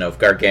culmination of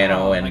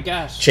Gargano and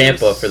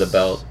Ciampa for the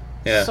belt.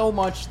 Yeah. So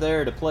much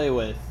there to play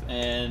with,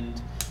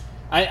 and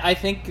I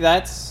think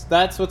that's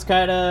what's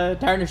kind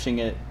of tarnishing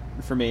it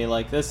for me.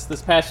 Like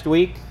this past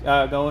week,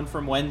 going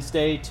from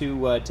Wednesday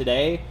to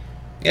today.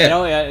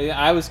 Yeah.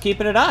 I was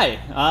keeping an eye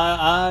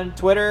on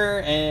Twitter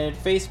and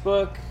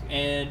Facebook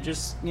and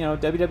just,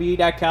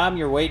 WWE.com.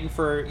 You're waiting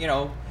for,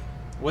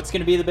 what's going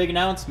to be the big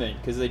announcement,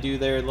 because they do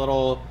their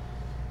little,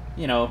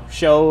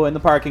 show in the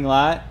parking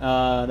lot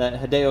that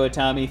Hideo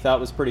Itami thought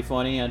was pretty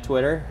funny on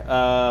Twitter.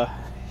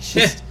 It's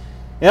just,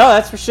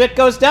 that's where shit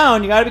goes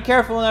down. You got to be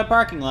careful in that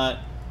parking lot.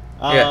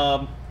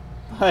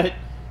 But...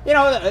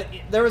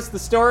 there was the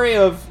story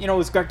of,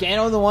 was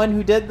Gargano the one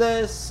who did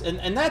this?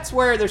 And that's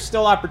where there's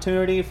still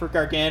opportunity for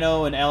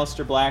Gargano and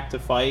Aleister Black to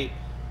fight.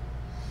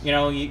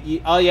 All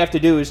you have to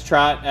do is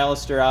trot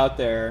Aleister out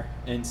there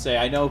and say,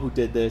 I know who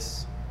did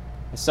this.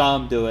 I saw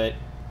him do it.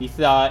 He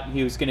thought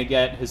he was going to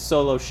get his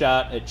solo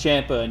shot at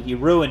Ciampa, and he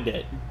ruined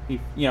it.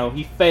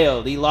 He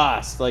failed. He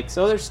lost.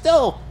 So there's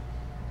still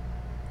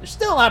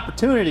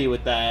opportunity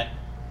with that.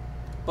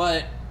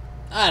 But...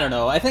 I don't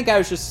know. I think I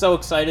was just so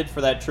excited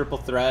for that triple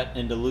threat,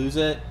 and to lose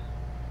it,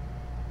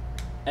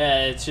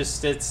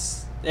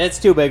 it's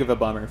too big of a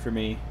bummer for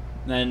me,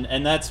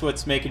 and that's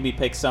what's making me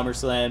pick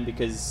SummerSlam,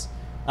 because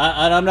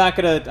I'm not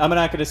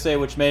gonna say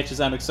which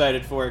matches I'm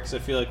excited for, because I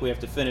feel like we have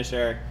to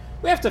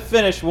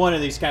finish one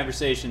of these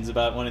conversations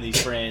about one of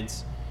these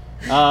brands.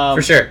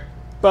 For sure.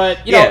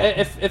 But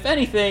if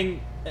anything.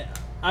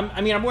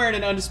 I'm wearing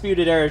an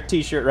Undisputed Era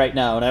t-shirt right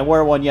now, and I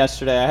wore one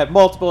yesterday. I have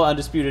multiple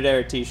Undisputed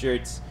Era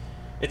t-shirts.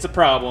 It's a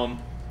problem.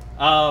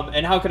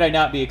 And how could I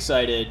not be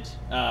excited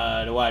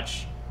to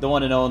watch the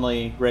one and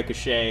only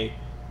Ricochet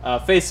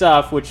face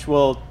off, which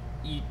will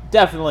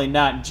definitely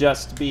not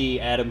just be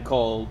Adam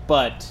Cole,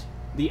 but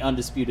the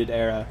Undisputed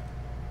Era.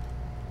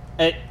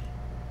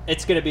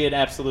 It's going to be an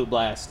absolute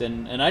blast,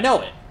 and I know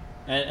it.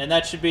 And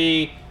that should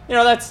be,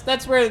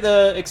 that's where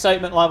the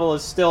excitement level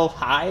is still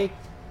high.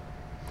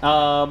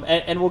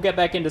 And we'll get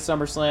back into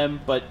SummerSlam,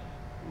 but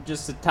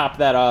just to top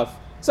that off,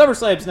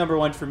 SummerSlam's number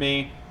one for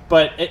me.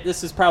 But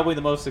this is probably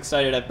the most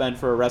excited I've been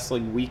for a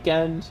wrestling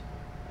weekend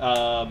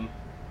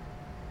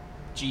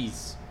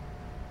Jeez.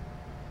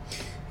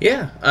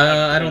 Yeah,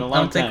 I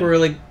don't think we're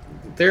really.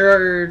 There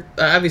are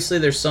obviously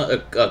there's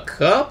a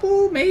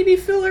couple maybe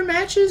filler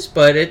matches,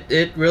 but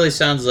it really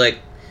sounds like,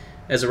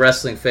 as a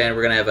wrestling fan,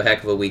 we're gonna have a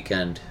heck of a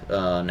weekend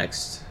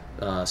next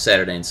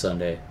Saturday and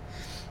Sunday.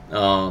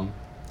 I'm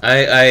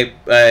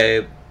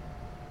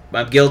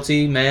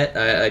guilty, Matt.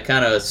 I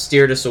kind of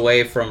steered us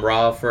away from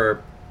Raw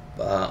for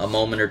a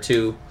moment or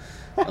two.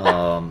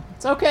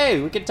 It's okay.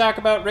 We can talk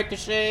about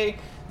Ricochet,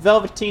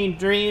 Velveteen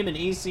Dream, and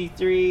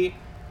EC3.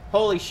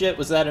 Holy shit,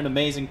 was that an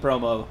amazing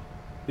promo?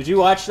 Did you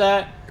watch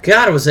that?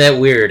 God, was that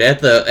weird. At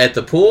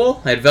the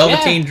pool? At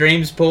Velveteen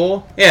Dream's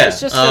pool? Yeah. It's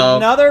just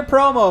another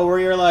promo where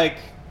you're like...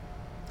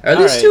 Are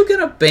these two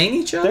gonna bang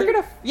each other? They're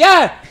gonna...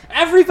 Yeah!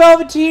 Every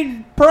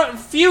Velveteen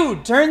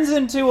feud turns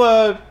into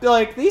a...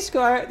 Like, these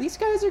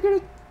guys are gonna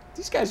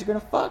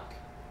fuck.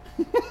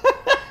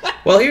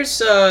 Well,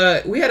 here's...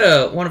 we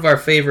had one of our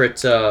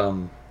favorite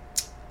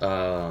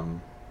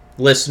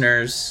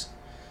listeners...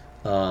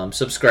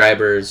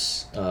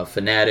 subscribers,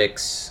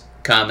 fanatics,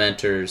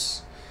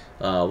 commenters.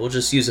 We'll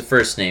just use a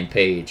first name,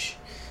 Paige.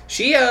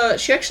 She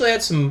actually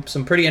had some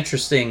pretty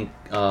interesting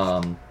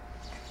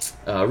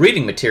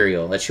reading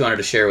material that she wanted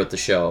to share with the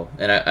show,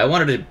 and I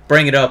wanted to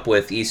bring it up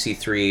with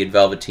EC3 and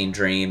Velveteen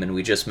Dream, and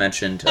we just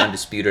mentioned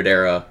Undisputed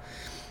Era,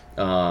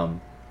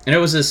 and it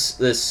was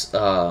these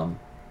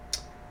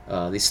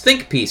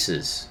think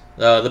pieces.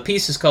 The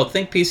piece is called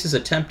Think Pieces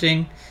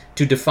Attempting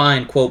to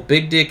Define, quote,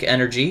 Big Dick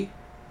Energy,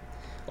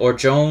 or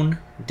Joan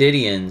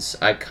Didion's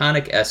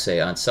iconic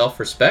essay on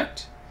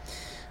self-respect.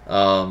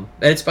 And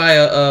it's by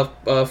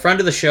a friend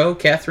of the show,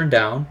 Catherine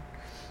Down.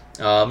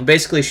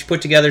 Basically, she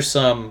put together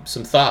some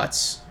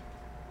thoughts,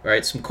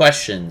 right? Some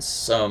questions,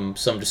 some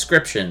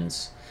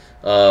descriptions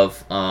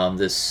of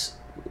this,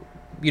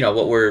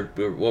 what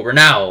we're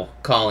now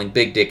calling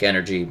big dick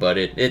energy, but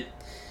it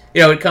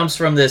comes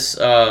from this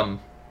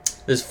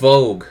this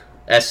Vogue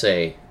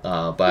essay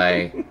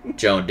by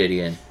Joan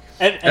Didion.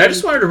 And I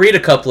just wanted to read a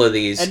couple of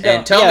these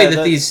and tell me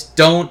that these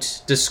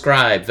don't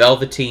describe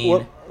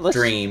Velveteen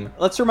Dream.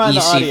 Let's remind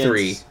EC3. the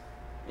audience.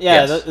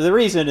 Yeah, yes. the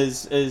reason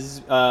is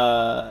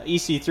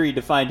EC3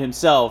 defined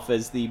himself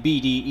as the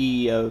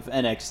BDE of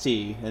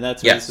NXT, and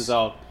that's where this is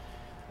all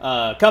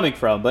coming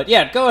from. But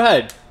yeah, go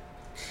ahead.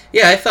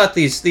 Yeah, I thought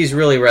these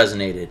really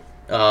resonated.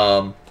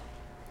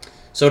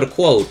 So to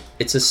quote,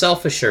 it's a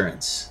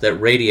self-assurance that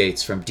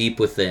radiates from deep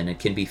within and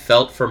can be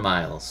felt for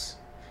miles.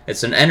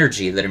 It's an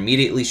energy that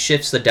immediately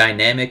shifts the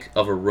dynamic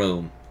of a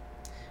room.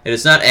 It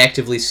is not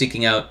actively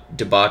seeking out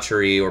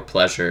debauchery or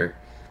pleasure,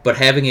 but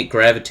having it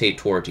gravitate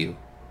toward you.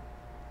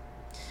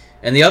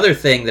 And the other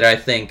thing that I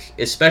think,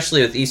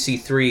 especially with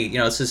EC3,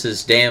 this is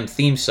his damn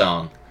theme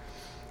song.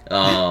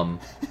 And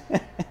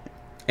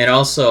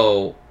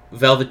also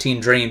Velveteen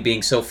Dream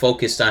being so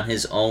focused on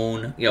his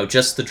own,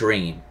 just the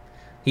dream.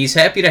 He's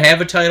happy to have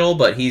a title,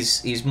 but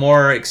he's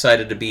more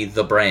excited to be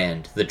the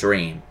brand, the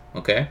dream,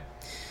 okay?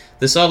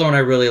 This other one I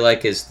really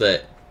like is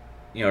that,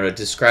 to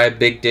describe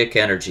big dick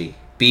energy,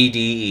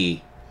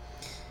 BDE.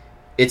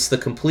 It's the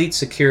complete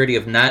security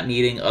of not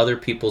needing other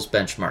people's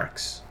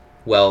benchmarks,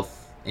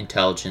 wealth,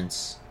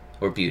 intelligence,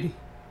 or beauty.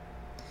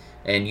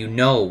 And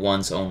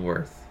one's own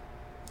worth.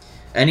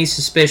 Any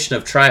suspicion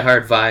of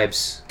try-hard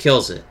vibes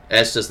kills it,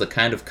 as does the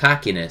kind of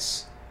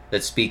cockiness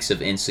that speaks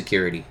of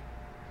insecurity.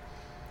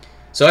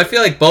 So I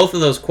feel like both of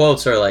those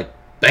quotes are like,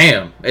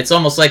 bam! It's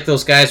almost like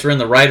those guys were in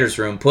the writer's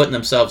room putting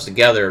themselves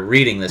together,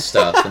 reading this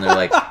stuff, and they're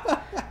like,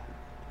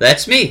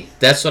 "That's me.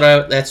 That's what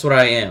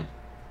I am.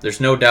 There's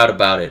no doubt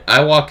about it.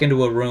 I walk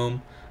into a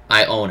room,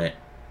 I own it.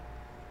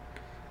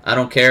 I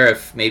don't care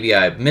if maybe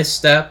I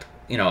misstep.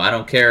 I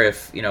don't care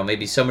if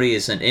maybe somebody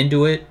isn't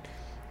into it.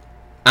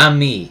 I'm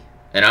me,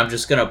 and I'm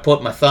just gonna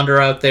put my thunder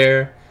out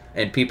there,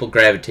 and people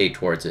gravitate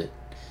towards it."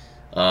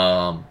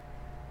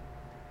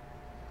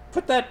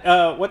 Put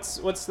that.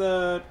 What's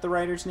the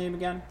writer's name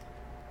again?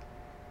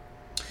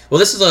 Well,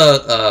 this is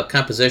a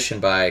composition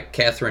by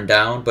Catherine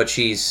Down, but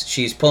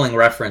she's pulling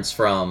reference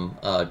from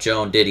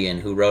Joan Didion,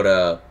 who wrote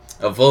a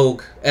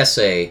Vogue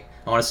essay,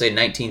 I want to say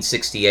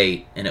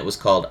 1968, and it was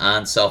called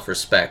On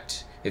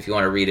Self-Respect, if you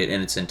want to read it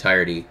in its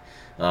entirety.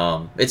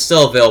 It's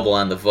still available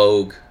on the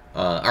Vogue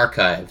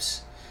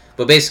archives.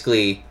 But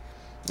basically,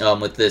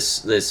 with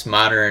this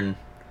modern,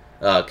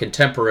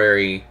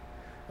 contemporary,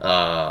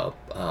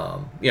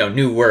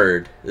 new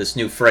word, this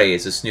new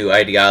phrase, this new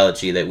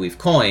ideology that we've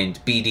coined,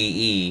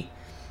 BDE,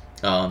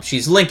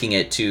 she's linking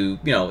it to,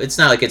 it's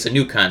not like it's a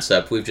new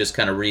concept. We've just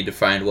kind of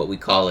redefined what we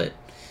call it.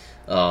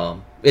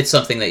 It's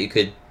something that you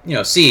could,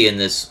 see in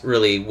this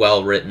really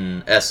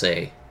well-written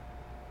essay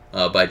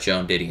by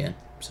Joan Didion.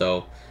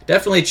 So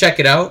definitely check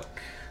it out.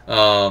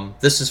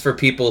 This is for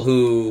people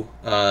who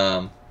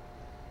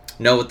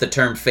know what the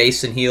term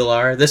face and heel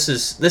are. This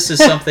is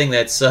something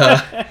that's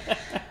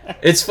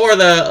it's for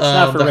the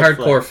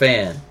hardcore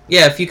fan.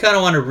 Yeah, if you kind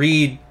of want to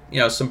read,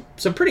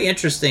 some pretty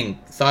interesting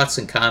thoughts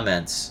and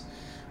comments.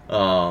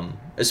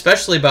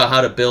 Especially about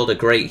how to build a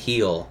great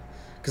heel,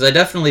 Because I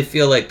definitely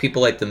feel like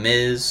people like The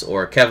Miz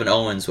or Kevin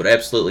Owens would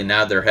absolutely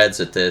nod their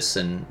heads at this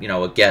and,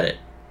 would get it.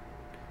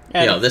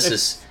 And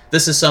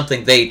This is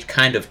something they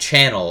kind of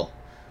channel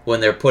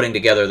when they're putting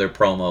together their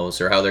promos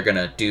or how they're going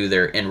to do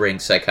their in-ring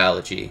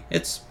psychology.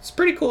 It's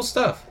pretty cool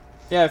stuff.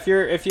 Yeah, if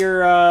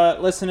you're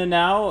listening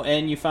now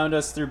and you found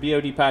us through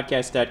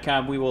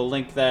bodpodcast.com, we will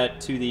link that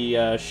to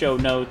the show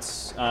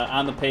notes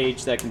on the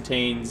page that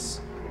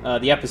contains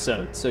the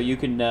episode. So you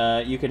can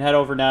head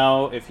over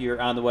now. If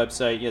you're on the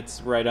website,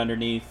 it's right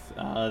underneath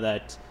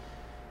that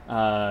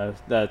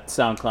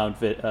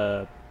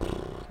SoundCloud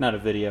not a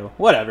video,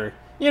 whatever.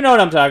 You know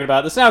what I'm talking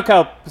about. The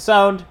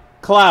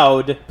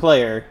SoundCloud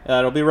player.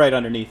 It'll be right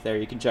underneath there.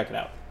 You can check it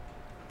out.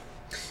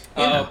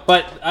 Yeah.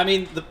 But I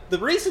mean, the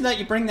reason that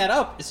you bring that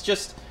up is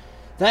just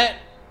that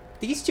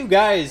these two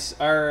guys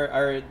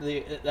are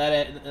the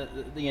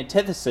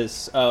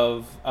antithesis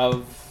of.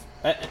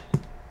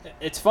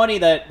 It's funny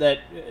that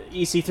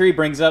EC3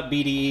 brings up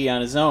BDE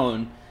on his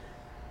own,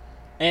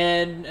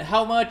 and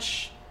how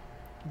much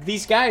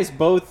these guys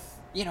both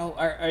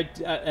are.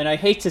 And I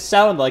hate to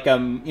sound like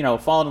I'm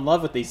falling in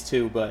love with these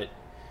two, but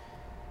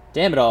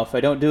damn it all, if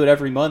I don't do it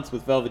every month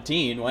with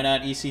Velveteen, why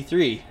not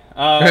EC3?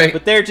 Right.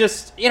 But they're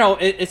just,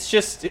 it's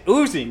just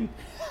oozing.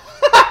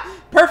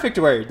 Perfect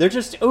word. They're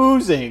just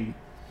oozing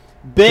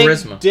big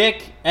Charisma.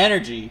 dick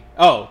energy.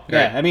 Oh,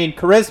 yeah. Right. I mean,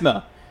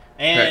 charisma.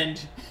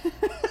 And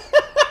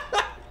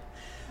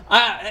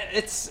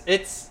it's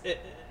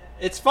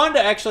fun to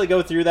actually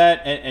go through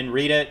that and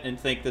read it and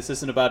think this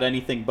isn't about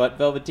anything but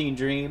Velveteen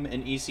Dream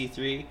and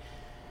EC3.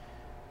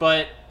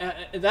 But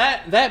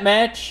that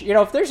match,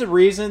 if there's a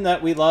reason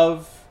that we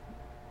love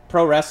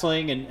pro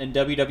wrestling and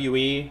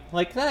WWE,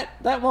 like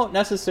that won't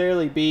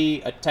necessarily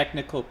be a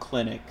technical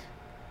clinic.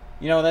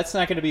 That's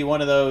not going to be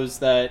one of those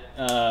that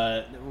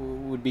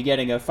would be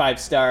getting a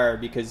 5-star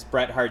because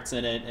Bret Hart's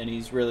in it and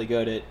he's really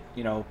good at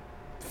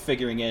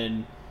figuring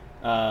in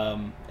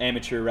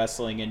amateur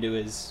wrestling into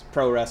his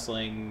pro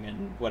wrestling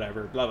and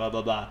whatever, blah blah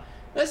blah blah.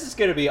 This is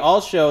going to be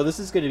all show. This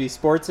is going to be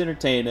sports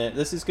entertainment.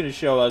 This is going to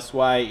show us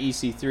why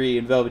EC3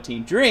 and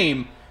Velveteen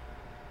Dream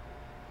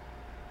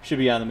should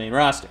be on the main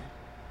roster.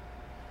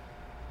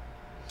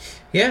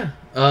 Yeah.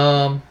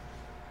 I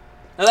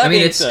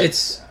mean,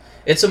 it's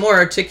a more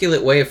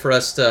articulate way for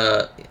us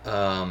to,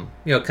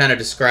 kind of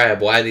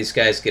describe why these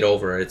guys get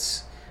over.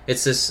 It's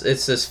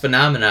this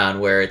phenomenon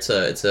where it's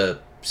a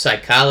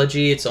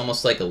psychology. It's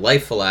almost like a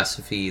life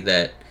philosophy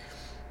that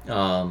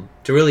to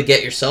really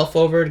get yourself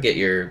over, to get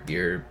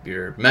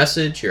your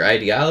message, your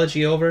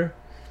ideology over.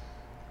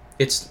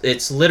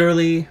 It's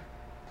literally,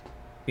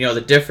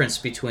 the difference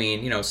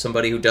between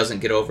somebody who doesn't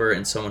get over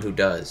and someone who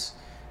does.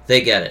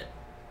 They get it.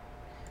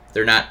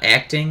 They're not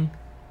acting,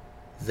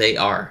 they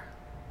are.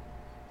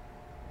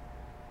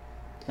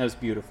 That was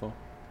beautiful.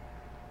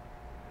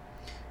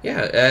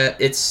 Yeah,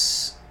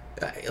 it's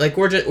like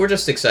we're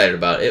just excited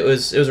about it. It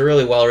was a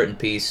really well written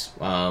piece.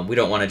 We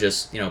don't want to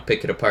just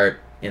pick it apart,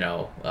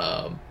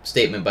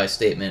 statement by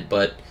statement,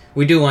 but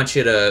we do want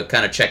you to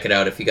kind of check it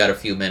out if you got a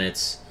few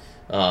minutes.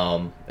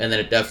 And then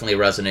it definitely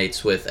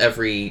resonates with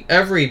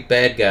every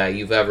bad guy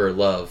you've ever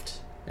loved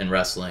in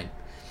wrestling.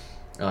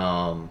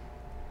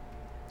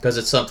 Because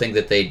it's something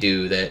that they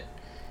do that,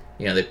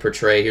 they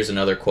portray. Here's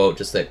another quote,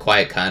 just that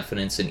quiet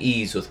confidence and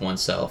ease with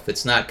oneself.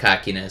 It's not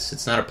cockiness.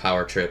 It's not a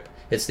power trip.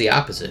 It's the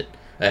opposite.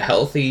 A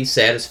healthy,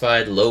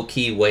 satisfied,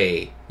 low-key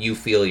way you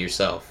feel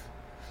yourself.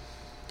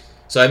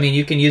 So, I mean,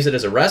 you can use it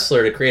as a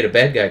wrestler to create a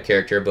bad guy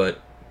character,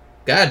 but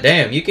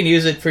goddamn, you can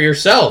use it for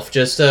yourself.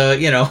 Just,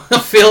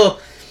 feel,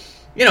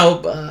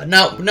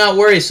 not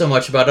worry so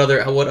much about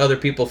what other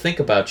people think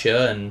about you,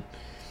 and,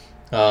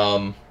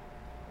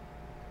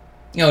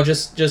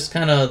 just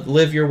kind of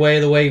live your way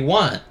the way you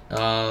want.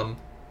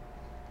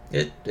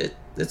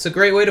 It's a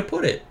great way to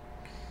put it.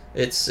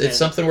 It's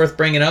something worth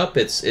bringing up.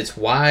 It's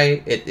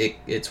why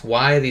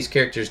these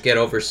characters get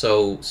over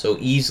so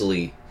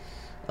easily,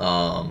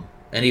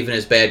 and even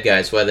as bad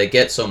guys, why they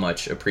get so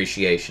much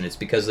appreciation. It's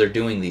because they're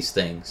doing these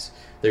things.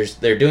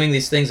 They're doing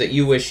these things that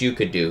you wish you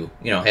could do.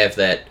 Have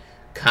that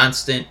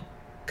constant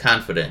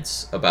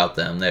confidence about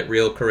them, that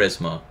real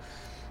charisma.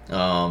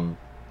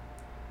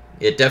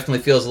 It definitely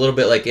feels a little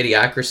bit like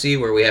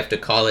Idiocracy, where we have to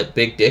call it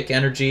big dick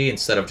energy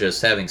instead of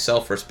just having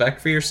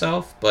self-respect for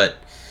yourself. But,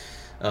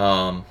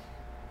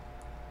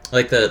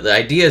 like the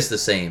idea is the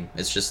same.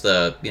 It's just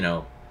the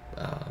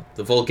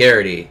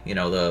vulgarity,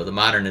 the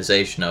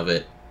modernization of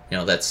it.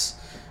 That's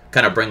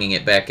kind of bringing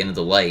it back into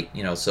the light.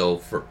 So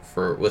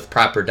for with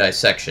proper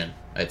dissection,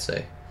 I'd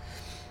say.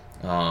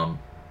 We're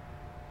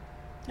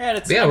gonna.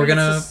 It's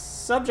a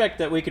subject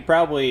that we could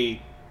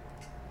probably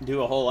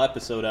do a whole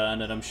episode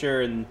on, and I'm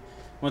sure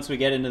once we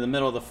get into the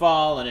middle of the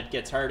fall and it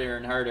gets harder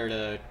and harder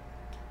to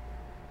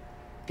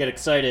get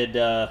excited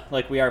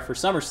like we are for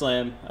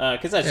SummerSlam,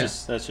 because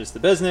that's just the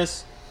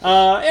business.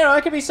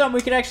 It could be something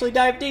we could actually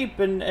dive deep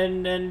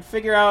and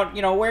figure out,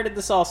 where did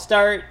this all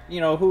start?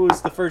 Who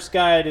was the first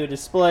guy to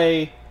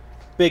display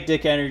big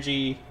dick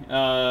energy,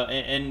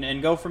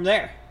 and go from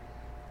there.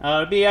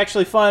 It'd be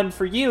actually fun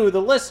for you,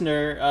 the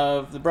listener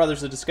of the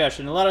Brothers of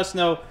Discussion, to let us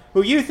know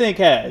who you think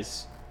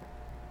has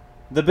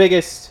the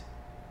biggest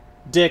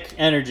dick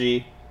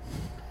energy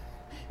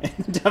in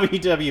the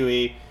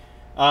WWE.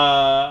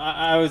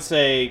 I would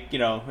say,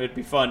 it'd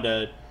be fun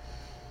to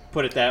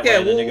put it that way,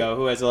 and then to go,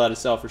 who has a lot of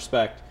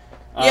self-respect.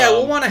 Yeah,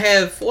 we'll want to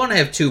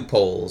have two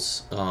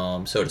polls,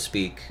 so to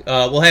speak.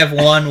 We'll have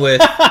one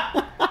with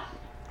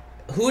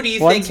who do you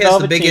think has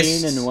the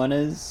biggest, and one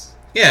is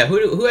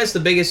who has the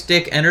biggest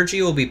dick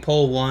energy will be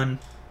poll 1.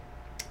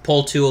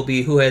 Poll 2 will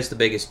be who has the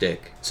biggest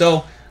dick.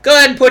 So go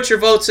ahead and put your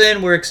votes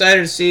in. We're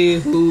excited to see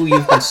who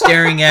you've been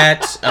staring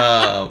at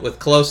with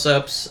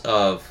close-ups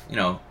of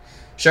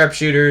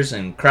sharpshooters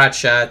and crotch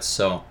shots.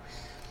 So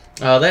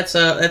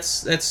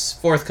that's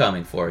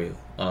forthcoming for you.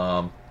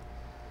 I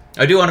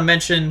do want to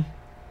mention,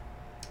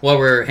 while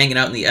we're hanging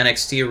out in the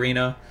NXT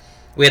arena,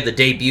 we had the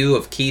debut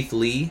of Keith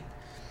Lee.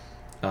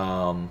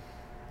 The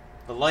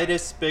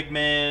lightest big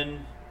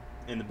man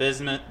in the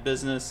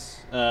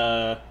business.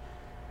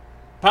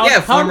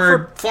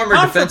 Former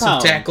defensive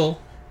tackle.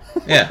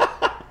 Yeah.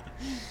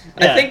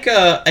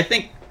 Yeah. I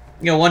think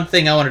one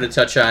thing I wanted to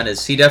touch on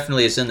is he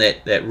definitely is in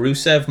that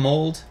Rusev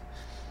mold,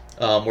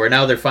 where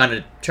now they're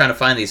trying to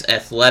find these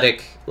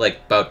athletic, like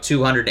about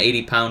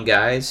 280-pound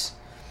guys.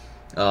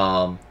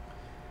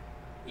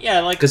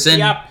 Yeah, like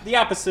the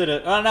opposite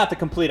of, not the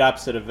complete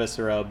opposite of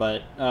Viscera,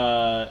 but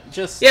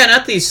just... Yeah,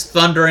 not these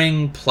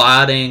thundering,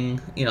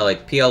 plodding,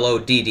 like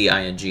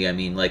P-L-O-D-D-I-N-G, I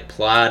mean, like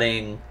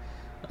plodding,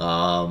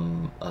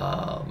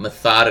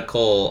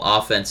 methodical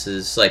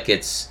offenses, like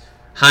it's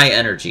high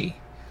energy.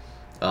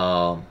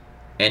 And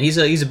he's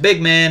a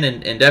big man,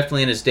 and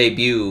definitely in his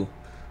debut,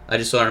 I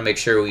just wanted to make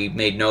sure we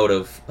made note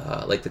of,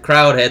 like the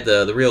crowd had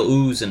the real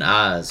oohs and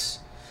ahs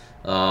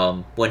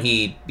when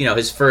he,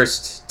 his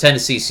first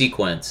Tennessee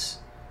sequence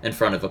in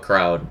front of a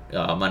crowd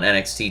on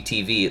NXT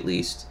TV at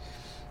least,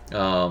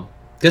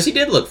 because he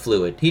did look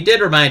fluid. He did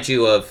remind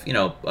you of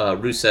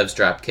Rusev's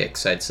drop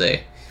kicks, I'd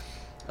say,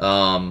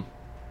 and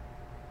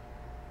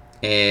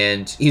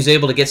he was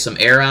able to get some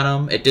air on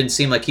him. It didn't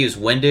seem like he was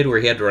winded where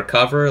he had to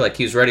recover. Like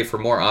he was ready for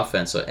more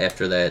offense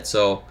after that.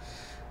 So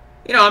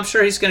I'm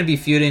sure he's going to be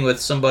feuding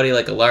with somebody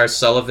like a Lars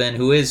Sullivan,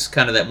 who is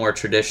kind of that more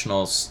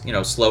traditional,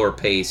 slower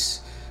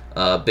pace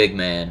big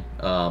man.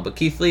 But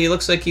Keith Lee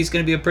looks like he's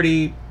going to be a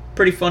pretty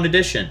fun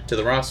addition to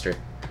the roster.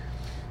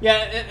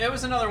 Yeah, it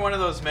was another one of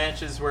those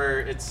matches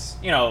where it's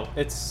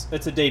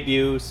a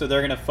debut, so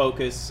they're going to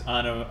focus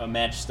on a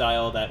match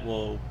style that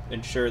will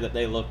ensure that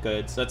they look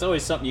good. So that's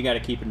always something you got to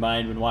keep in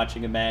mind when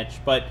watching a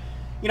match. But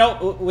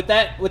with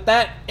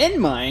that in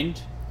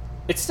mind,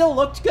 it still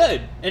looked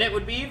good, and it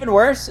would be even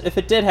worse if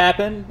it did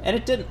happen and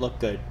it didn't look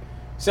good.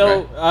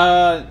 So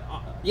right.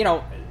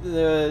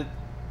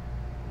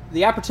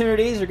 The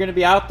opportunities are going to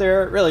be out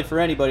there really for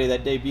anybody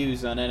that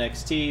debuts on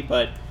NXT,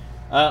 but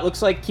it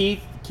looks like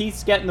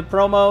Keith's getting the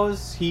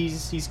promos,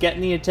 he's getting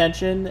the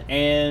attention,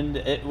 and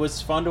it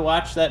was fun to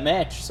watch that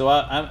match. So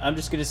I'm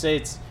just going to say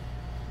it's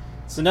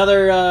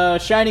another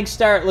shining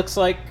star, it looks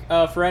like,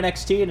 for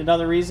NXT, and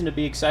another reason to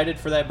be excited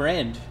for that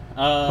brand.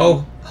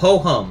 Ho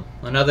hum,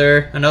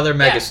 another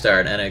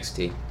megastar at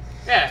NXT.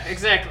 Yeah,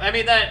 exactly. I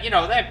mean,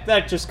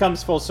 that just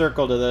comes full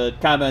circle to the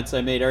comments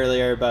I made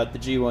earlier about the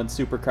G1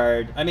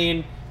 Supercard. I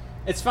mean,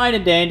 it's fine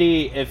and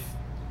dandy if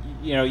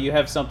you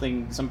have some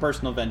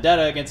personal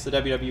vendetta against the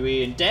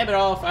WWE, and damn it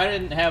all, if I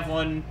didn't have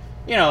one,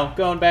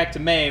 going back to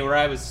May where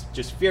I was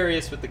just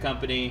furious with the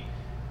company.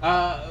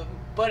 But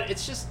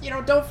it's just,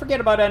 don't forget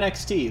about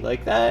NXT.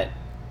 Like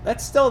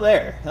that's still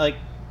there. Like,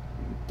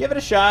 give it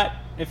a shot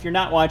if you're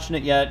not watching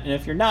it yet, and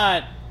if you're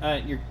not,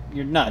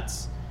 you're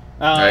nuts.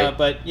 Right.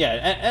 But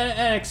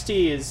yeah,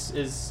 NXT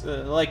is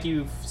like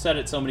you've said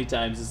it so many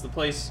times, is the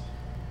place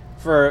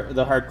for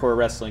the hardcore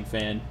wrestling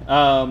fan.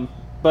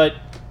 But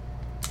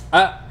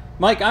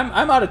Mike,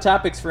 I'm out of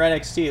topics for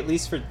NXT, at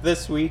least for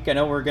this week. I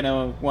know we're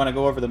gonna want to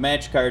go over the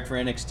match card for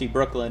NXT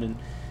Brooklyn and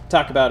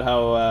talk about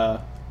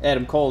how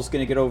Adam Cole's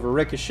gonna get over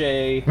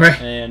Ricochet,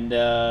 right, and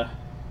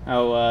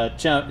how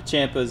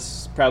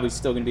Ciampa's probably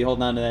still gonna be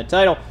holding on to that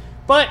title.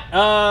 But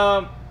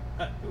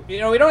we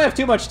don't have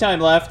too much time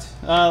left,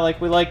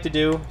 like we like to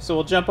do, so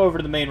we'll jump over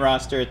to the main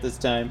roster at this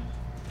time.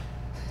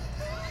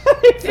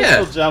 Yeah.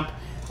 We'll jump.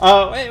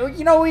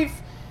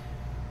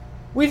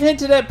 We've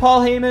hinted at Paul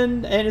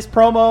Heyman and his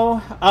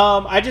promo.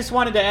 I just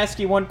wanted to ask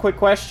you one quick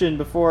question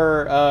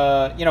before,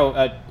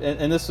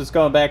 and this was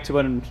going back to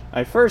when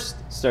I first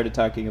started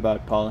talking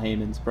about Paul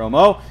Heyman's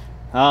promo.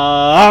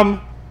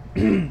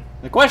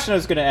 The question I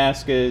was going to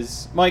ask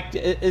is, Mike,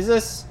 is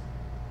this...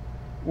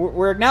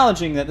 We're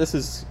acknowledging that this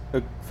is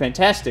a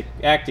fantastic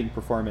acting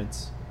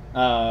performance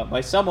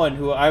by someone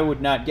who I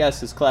would not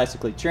guess is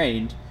classically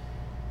trained.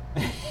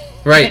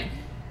 Right.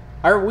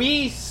 Are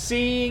we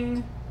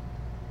seeing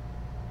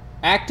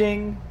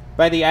acting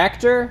by the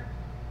actor?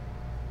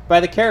 By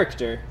the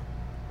character?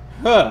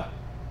 Huh.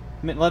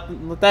 I mean,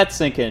 let that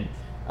sink in.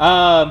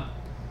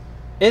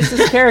 Is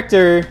this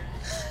character...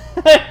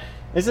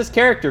 is this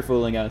character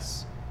fooling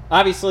us?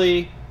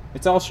 Obviously,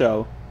 it's all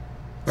show.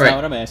 That's right. not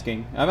what I'm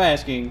asking. I'm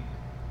asking,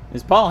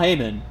 Is Paul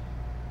Heyman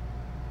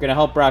going to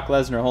help Brock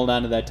Lesnar hold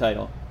on to that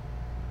title?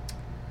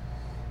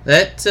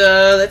 That's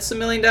the $1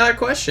 million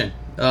question.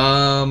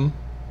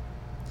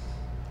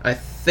 I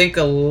think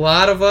a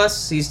lot of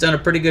us, he's done a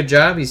pretty good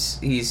job.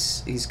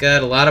 He's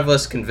got a lot of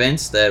us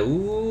convinced that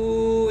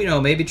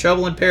maybe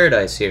trouble in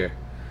paradise here.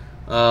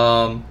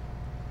 I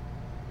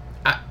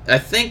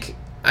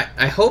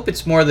hope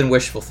it's more than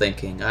wishful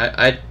thinking.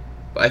 I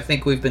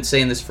think we've been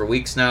saying this for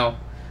weeks now.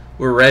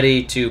 We're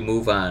ready to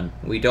move on.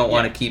 We don't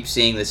want to keep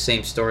seeing the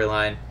same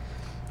storyline.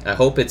 I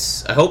hope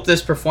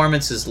this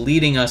performance is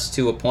leading us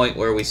to a point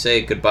where we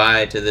say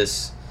goodbye to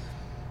this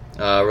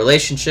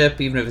relationship,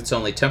 even if it's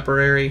only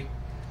temporary.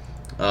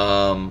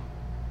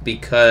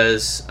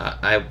 Because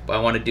I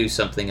want to do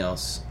something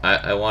else.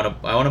 I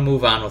want to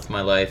move on with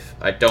my life.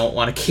 I don't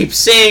want to keep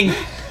seeing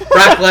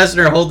Brock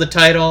Lesnar hold the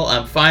title.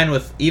 I'm fine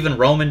with even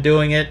Roman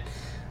doing it.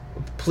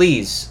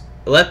 Please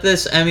let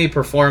this Emmy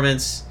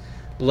performance,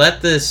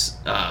 let this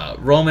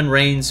Roman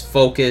Reigns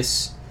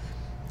focus,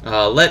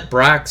 let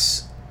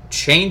Brock's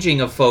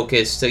changing of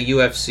focus to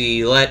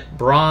UFC, let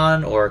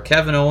Braun or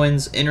Kevin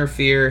Owens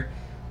interfere.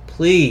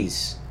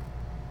 Please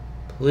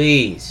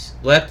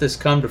let this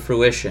come to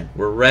fruition.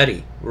 We're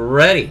ready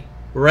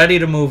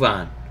to move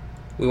on.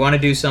 We want to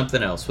do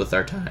something else with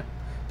our time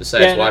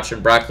besides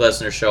watching Brock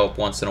Lesnar show up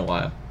once in a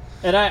while.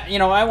 And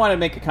I want to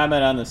make a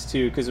comment on this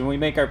too, because when we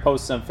make our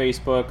posts on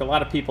Facebook, a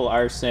lot of people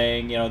are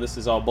saying, this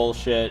is all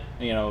bullshit.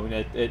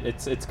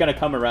 It's going to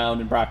come around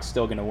and Brock's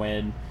still going to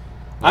win.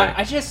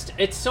 Right.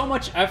 It's so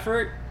much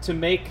effort to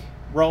make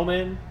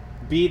Roman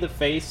be the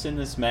face in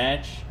this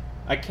match.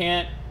 I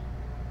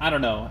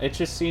don't know. It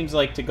just seems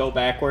like to go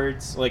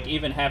backwards. Like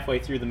even halfway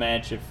through the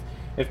match, if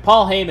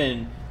Paul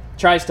Heyman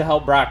tries to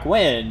help Brock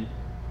win,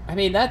 I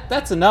mean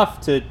that's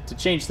enough to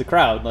change the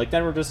crowd. Like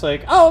then we're just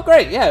like, oh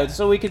great, yeah.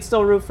 So we could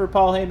still root for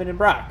Paul Heyman and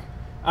Brock.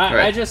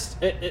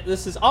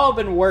 This has all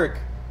been work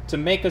to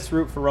make us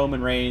root for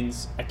Roman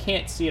Reigns. I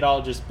can't see it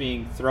all just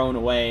being thrown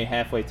away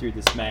halfway through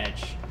this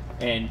match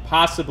and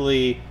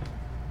possibly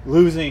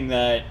losing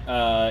that.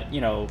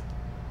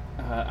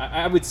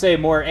 I would say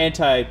more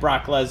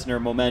anti-Brock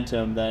Lesnar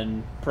momentum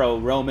than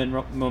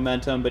pro-Roman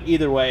momentum, but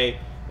either way,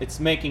 it's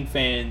making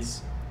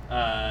fans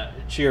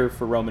cheer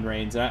for Roman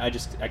Reigns, and I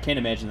can't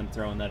imagine them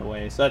throwing that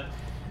away. So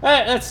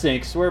that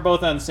stinks. We're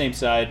both on the same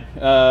side.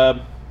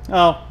 That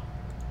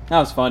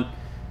was fun.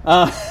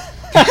 But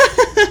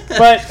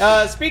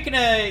speaking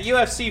of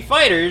UFC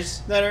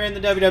fighters that are in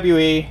the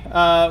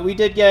WWE, we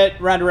did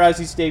get Ronda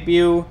Rousey's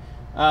debut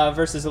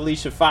versus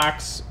Alicia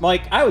Fox.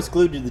 Mike, I was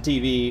glued to the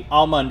TV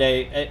all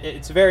Monday.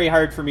 It's very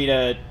hard for me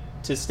to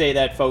stay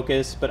that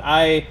focused, but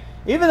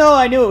even though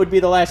I knew it would be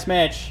the last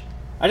match,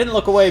 I didn't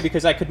look away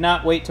because I could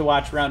not wait to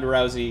watch Ronda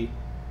Rousey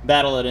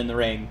battle it in the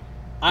ring.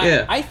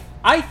 I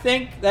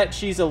think that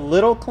she's a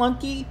little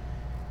clunky,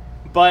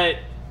 but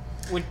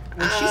when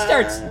she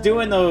starts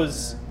doing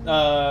those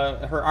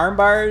her arm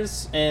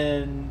bars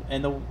and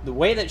the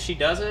way that she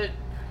does it,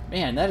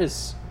 man, that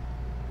is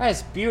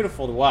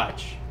beautiful to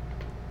watch.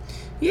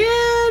 Yeah,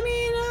 I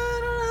mean,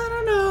 I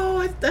don't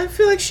know. I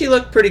feel like she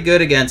looked pretty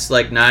good against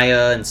like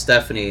Nia and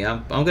Stephanie.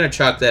 I'm gonna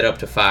chalk that up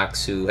to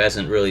Fox, who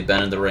hasn't really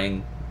been in the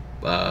ring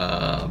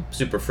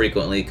super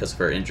frequently because of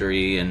her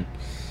injury. And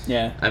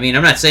yeah, I mean,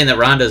 I'm not saying that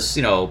Ronda's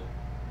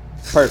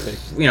perfect.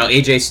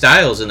 AJ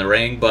Styles in the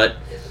ring, but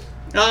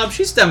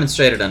she's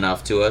demonstrated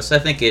enough to us. I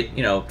think it,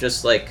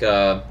 just like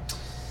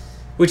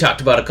we talked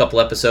about a couple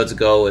episodes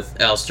ago with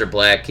Aleister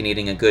Black and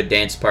needing a good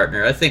dance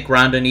partner. I think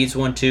Ronda needs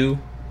one too.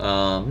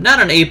 Not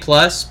an A+,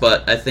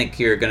 but I think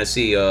you're going to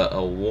see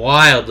a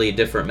wildly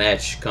different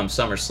match come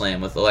SummerSlam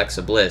with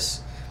Alexa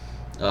Bliss.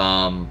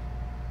 As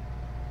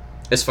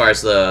far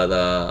as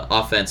the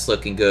offense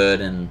looking good,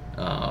 and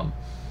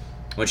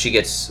when she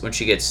gets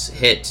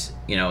hit,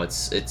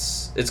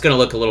 it's going to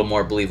look a little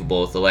more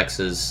believable with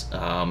Alexa's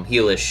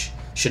heelish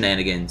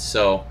shenanigans.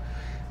 So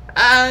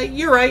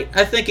you're right.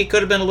 I think it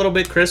could have been a little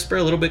bit crisper,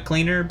 a little bit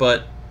cleaner,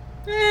 but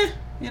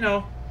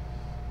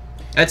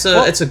It's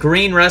a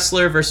green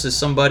wrestler versus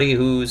somebody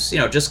who's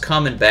just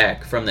coming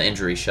back from the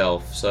injury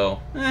shelf.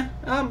 So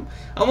I'm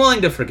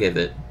willing to forgive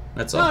it.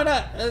 That's all.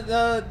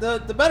 No,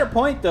 the better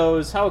point though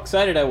is how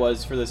excited I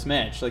was for this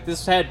match. Like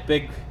this had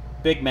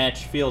big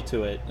match feel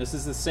to it. This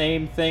is the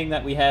same thing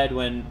that we had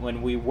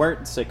when we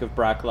weren't sick of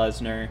Brock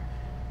Lesnar,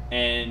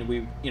 and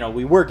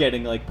we were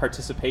getting like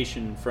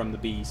participation from the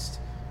Beast.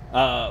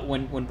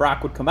 When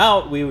Brock would come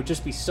out, we would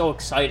just be so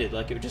excited.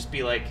 Like it would just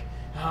be like,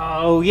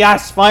 oh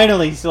yes,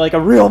 finally, so like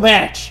a real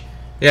match.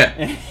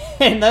 Yeah.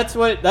 And that's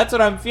what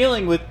I'm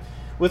feeling with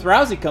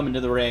Rousey coming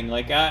to the ring.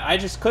 Like I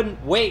just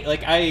couldn't wait.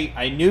 Like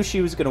I knew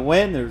she was gonna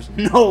win. There's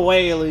no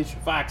way Alicia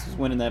Fox was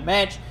winning that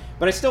match,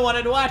 but I still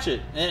wanted to watch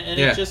it. And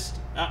it just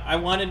I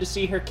wanted to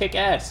see her kick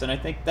ass, and I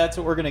think that's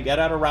what we're gonna get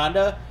out of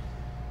Ronda.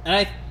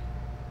 And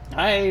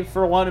I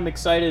for one am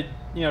excited,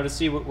 to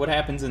see what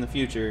happens in the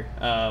future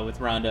with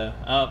Ronda.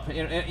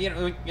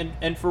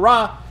 And for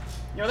Raw.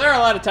 There are a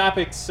lot of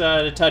topics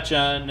to touch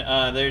on.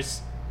 I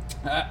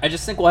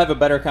just think we'll have a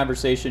better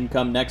conversation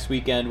come next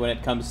weekend when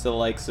it comes to the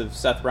likes of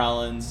Seth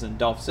Rollins and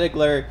Dolph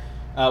Ziggler.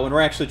 when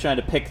we're actually trying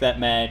to pick that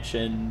match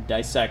and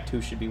dissect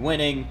who should be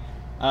winning,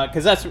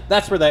 because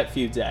that's where that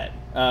feud's at.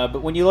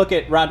 But when you look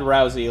at Ronda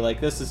Rousey,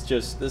 like this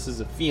is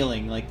a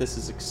feeling, like this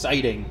is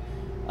exciting,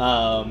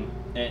 and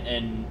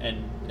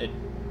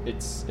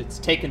it's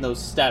taken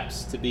those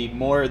steps to be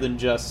more than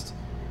just,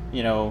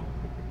 you know,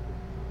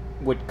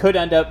 what could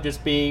end up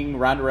just being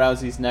Ronda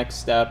Rousey's next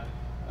step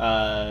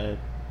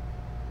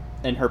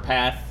in her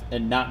path,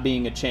 and not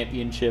being a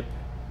championship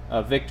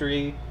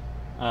victory,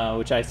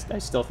 which I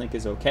still think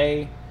is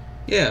okay.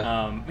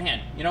 Yeah.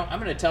 Man, you know, I'm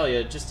going to tell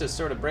you, just to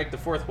sort of break the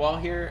fourth wall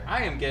here,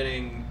 I am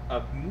getting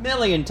a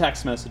million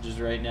text messages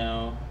right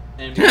now.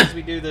 And because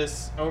we do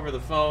this over the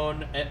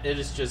phone, it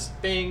is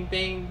just bing,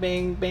 bing,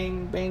 bing,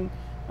 bing, bing.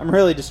 I'm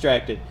really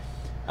distracted.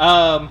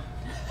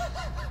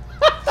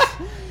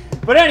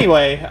 But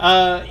anyway,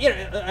 you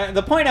know,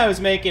 the point I was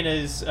making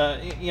is,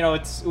 you know,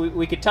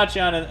 we could touch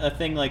on a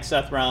thing like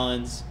Seth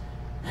Rollins.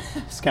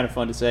 It's kind of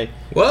fun to say.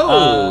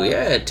 Whoa,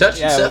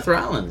 touching Seth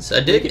Rollins.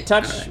 I dig it.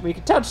 We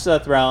could touch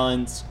Seth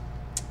Rollins,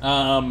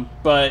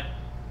 but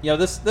you know,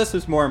 this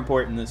was more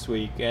important this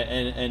week,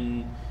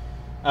 and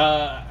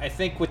I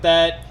think with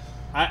that,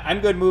 I'm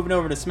good moving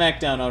over to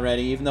SmackDown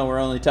already, even though we're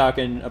only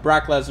talking a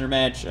Brock Lesnar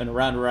match and a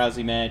Ronda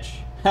Rousey match.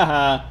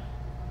 Haha,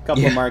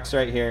 couple of marks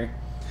right here.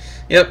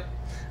 Yep.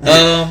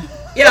 Yeah,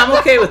 I'm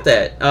okay with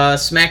that.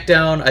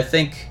 SmackDown, I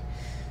think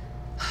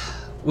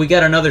we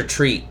got another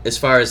treat as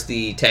far as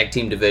the tag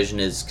team division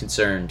is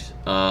concerned,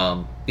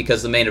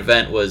 because the main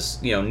event was,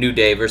 you know, New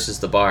Day versus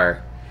The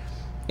Bar.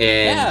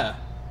 And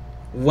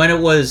when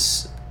it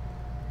was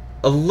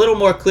a little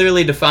more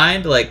clearly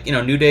defined, like, you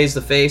know, New Day's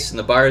the face and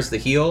The Bar is the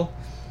heel,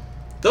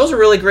 those were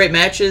really great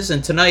matches.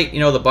 And tonight,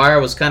 you know, The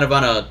Bar was kind of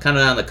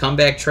on the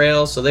comeback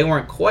trail, so they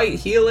weren't quite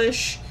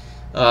heelish.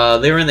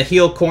 They were in the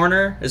heel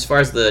corner as far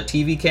as the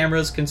TV camera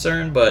is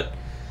concerned, but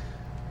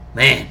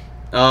man,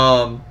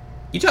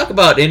 you talk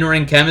about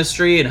in-ring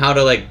chemistry and how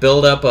to like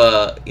build up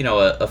a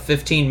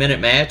 15-minute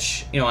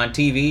match, you know, on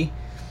TV.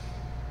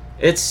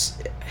 It's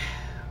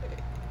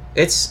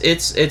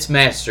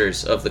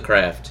masters of the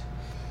craft.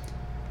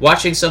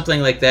 Watching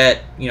something like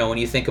that, you know, when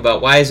you think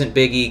about why isn't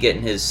Big E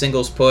getting his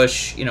singles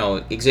push, you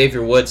know,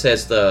 Xavier Woods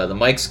has the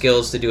mic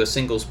skills to do a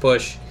singles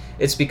push,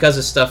 it's because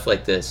of stuff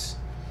like this.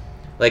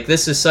 Like,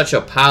 this is such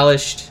a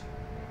polished,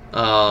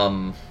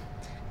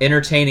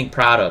 entertaining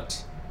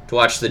product to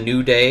watch the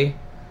New Day,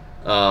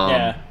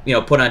 you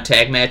know, put on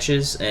tag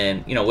matches,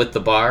 and, you know, with The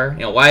Bar.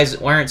 You know, why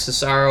aren't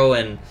Cesaro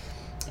and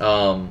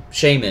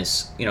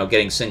Sheamus, you know,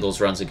 getting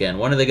singles runs again?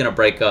 When are they going to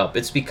break up?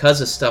 It's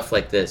because of stuff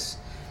like this.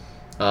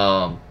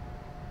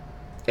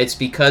 It's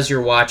because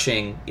you're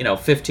watching, you know,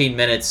 15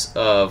 minutes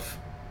of...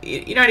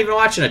 You're not even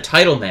watching a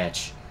title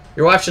match.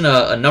 You're watching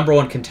a number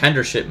one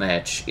contendership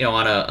match, you know,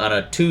 on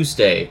a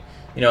Tuesday,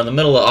 you know, in the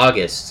middle of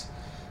August.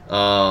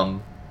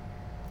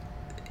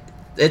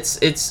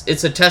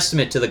 It's a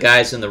testament to the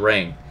guys in the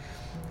ring.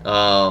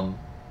 You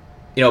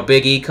know,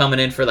 Big E coming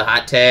in for the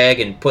hot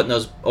tag and putting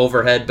those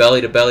overhead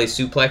belly-to-belly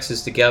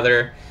suplexes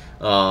together.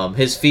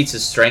 His feat's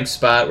his strength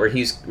spot where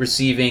he's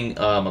receiving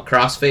a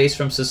crossface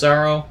from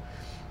Cesaro,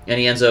 and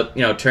he ends up,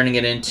 you know, turning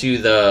it into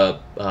the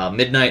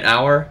Midnight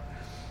Hour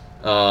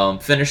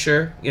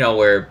finisher, you know,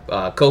 where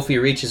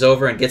Kofi reaches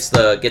over and gets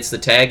the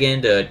tag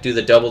in to do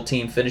the double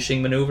team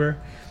finishing maneuver.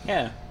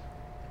 Yeah.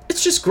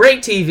 It's just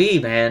great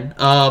TV, man.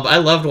 I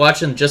loved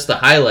watching just the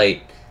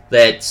highlight,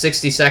 that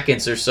 60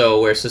 seconds or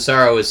so where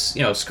Cesaro is,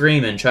 you know,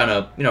 screaming, trying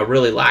to, you know,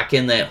 really lock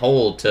in that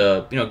hold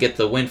to, you know, get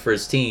the win for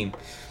his team.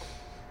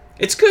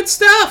 It's good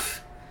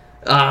stuff.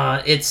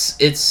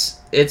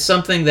 It's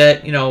something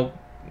that, you know,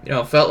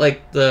 felt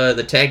like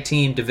the tag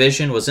team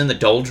division was in the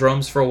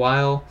doldrums for a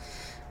while.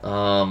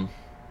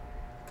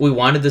 We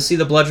wanted to see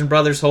the Bludgeon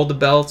Brothers hold the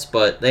belts,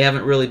 but they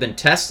haven't really been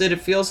tested, it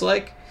feels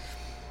like.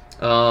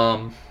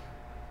 Yeah,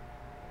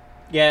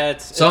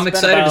 so I'm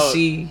excited to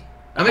see.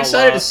 I'm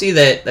excited to see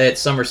that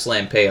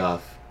SummerSlam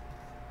payoff.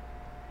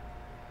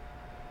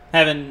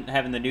 Having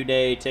the New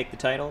Day take the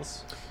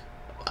titles.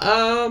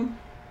 I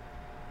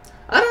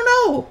don't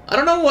know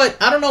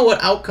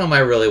what outcome I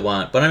really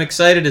want, but I'm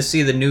excited to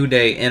see the New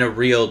Day in a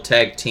real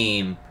tag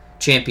team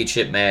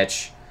championship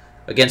match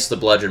against the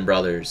Bludgeon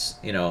Brothers.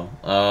 You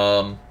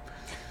know.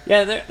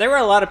 Yeah, there were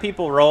a lot of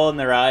people rolling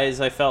their eyes,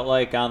 I felt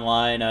like,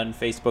 online on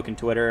Facebook and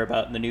Twitter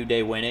about the New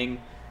Day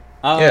winning.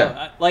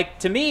 Like,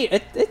 to me,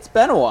 it's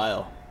been a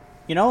while.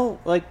 You know,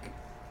 like,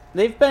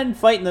 they've been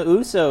fighting the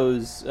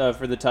Usos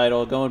for the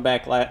title going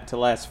back to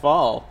last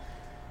fall.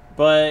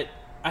 But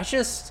I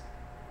just...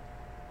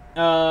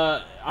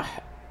 I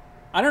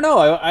don't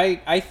know.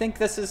 I think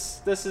this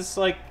is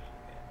like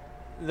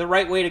the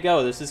right way to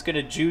go. This is going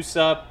to juice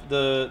up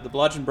the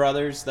Bludgeon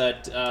Brothers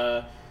that...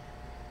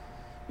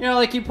 you know,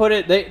 like you put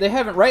it, they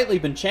haven't rightly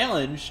been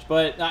challenged,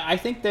 but I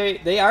think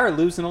they are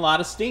losing a lot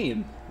of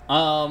steam.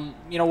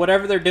 You know,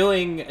 whatever they're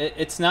doing,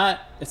 it's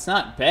not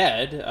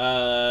bad.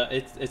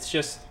 It's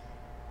just,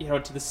 you know,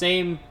 to the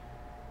same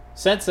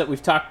sense that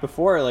we've talked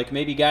before, like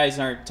maybe guys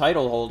aren't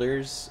title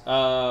holders.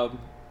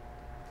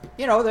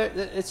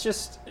 it's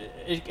just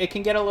it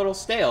can get a little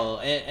stale,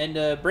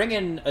 and bring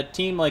in a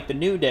team like the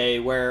New Day,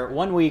 where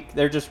 1 week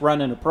they're just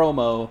running a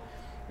promo,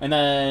 and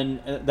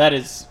then that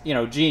is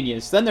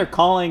genius. Then they're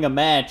calling a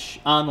match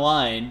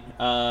online.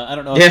 I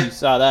don't know if you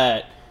saw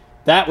that.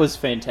 That was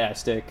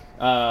fantastic.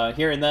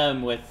 Hearing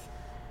them with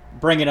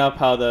bringing up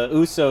how the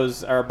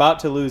Usos are about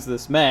to lose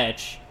this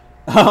match,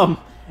 and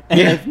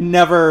they've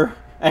never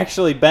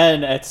actually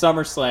been at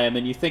SummerSlam,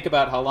 and you think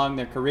about how long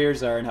their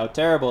careers are and how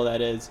terrible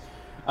that is.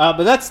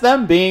 But that's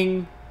them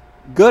being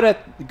good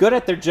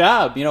at their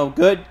job.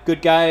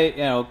 Good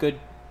guy. Good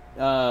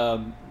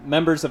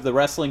members of the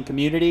wrestling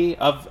community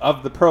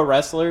of the pro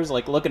wrestlers,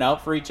 like looking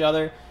out for each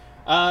other.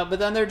 But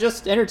then they're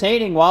just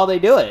entertaining while they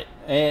do it,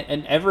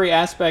 and every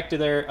aspect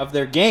of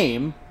their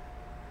game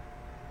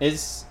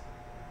is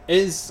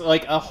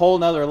like a whole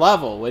nother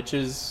level, which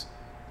is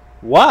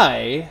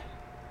why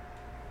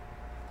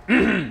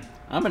I'm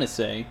gonna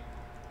say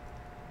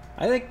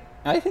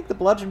I think the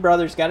Bludgeon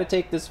Brothers got to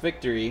take this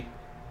victory.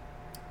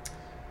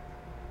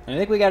 And I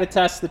think we got to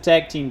test the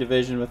tag team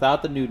division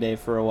without the New Day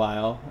for a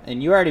while.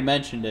 And you already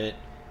mentioned it.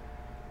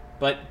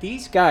 But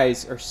these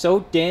guys are so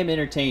damn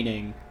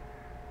entertaining.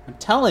 I'm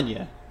telling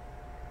you.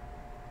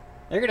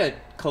 They're going to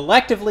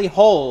collectively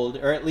hold,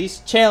 or at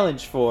least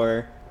challenge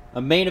for,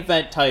 a main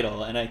event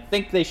title. And I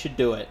think they should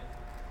do it.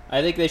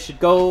 I think they should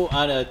go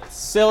on a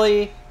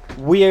silly,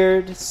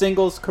 weird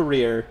singles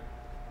career.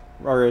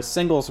 Or a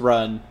singles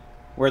run.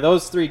 Where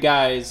those three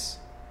guys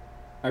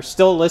are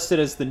still listed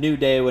as the New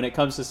Day when it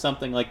comes to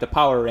something like the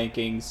power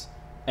rankings,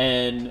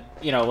 and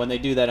when they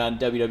do that on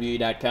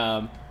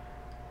WWE.com,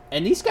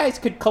 and these guys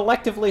could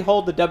collectively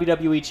hold the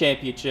WWE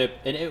Championship,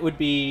 and it would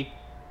be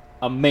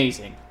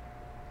amazing.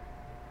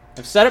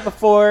 I've said it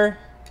before.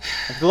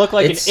 I look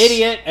like an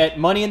idiot at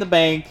Money in the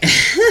Bank.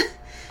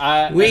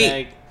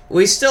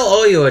 We still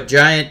owe you a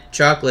giant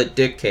chocolate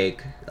dick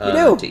cake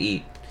to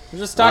eat. I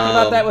was just talking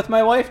about that with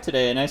my wife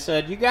today, and I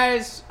said, you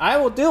guys, I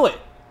will do it.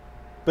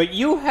 But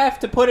you have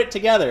to put it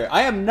together.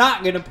 I am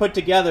not going to put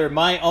together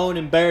my own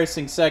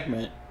embarrassing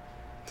segment.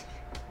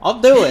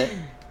 I'll do it.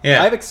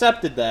 Yeah. I've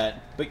accepted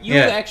that. But you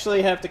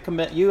actually have to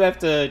commit. You have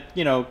to,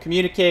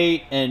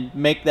 communicate and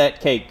make that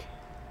cake.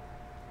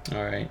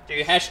 All right. Do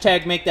you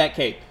hashtag make that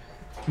cake?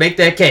 Make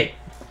that cake.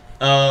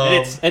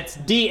 And it's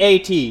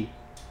DAT.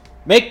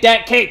 Make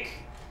that cake.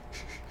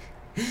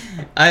 We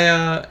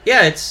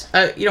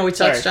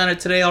touched on it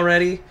today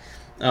already.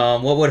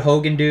 What would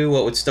Hogan do?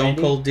 What would Stone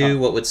Cold do?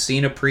 What would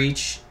Cena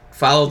preach?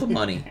 Follow the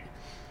money.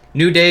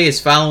 New Day is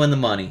following the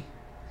money.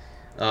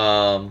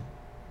 They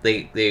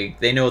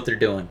know what they're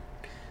doing.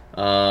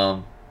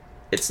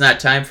 It's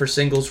not time for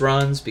singles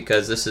runs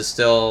because this is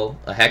still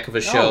a heck of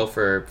a show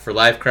for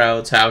live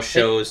crowds, house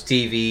shows,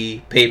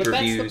 TV,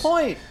 pay-per-views.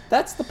 But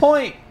that's the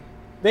point.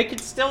 They could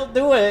still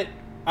do it.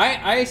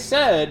 I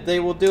said they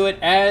will do it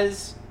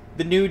as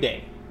the New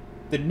Day.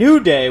 The New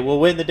Day will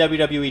win the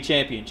WWE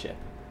Championship.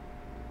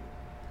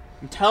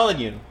 I'm telling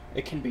you,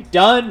 it can be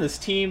done. This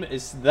team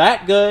is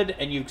that good,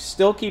 and you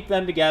still keep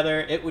them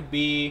together. It would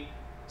be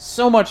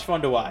so much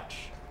fun to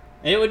watch.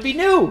 And it would be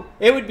new.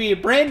 It would be a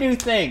brand new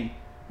thing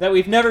that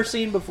we've never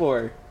seen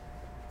before.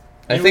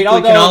 I think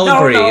we can all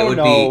agree it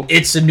would be,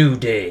 it's a new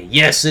day.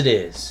 Yes, it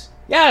is.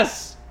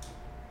 Yes!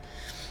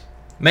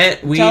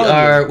 Matt,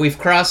 we've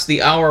crossed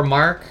the hour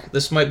mark.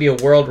 This might be a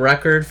world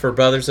record for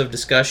Brothers of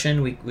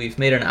Discussion. We've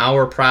made an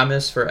hour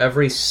promise for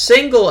every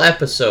single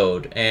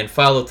episode and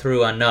followed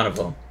through on none of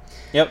them.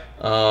 Yep.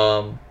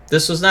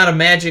 This was not a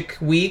magic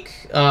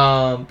week. We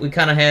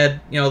kind of had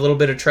a little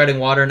bit of treading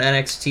water in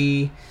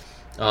NXT.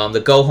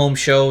 The go-home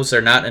shows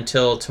are not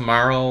until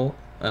tomorrow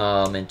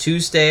and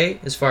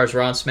Tuesday, as far as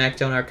Raw and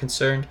SmackDown are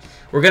concerned.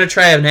 We're going to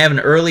try and have an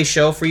early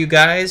show for you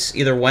guys,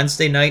 either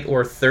Wednesday night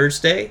or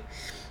Thursday.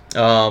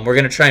 We're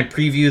going to try and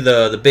preview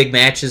the big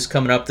matches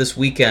coming up this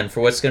weekend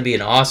for what's going to be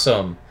an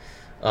awesome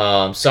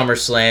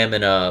SummerSlam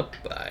and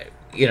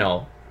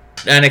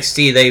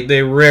NXT,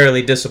 they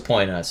rarely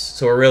disappoint us.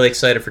 So we're really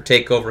excited for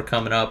TakeOver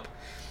coming up.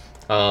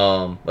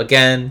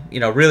 Again,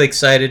 really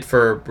excited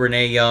for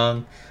Renee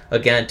Young.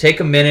 Again,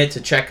 take a minute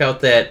to check out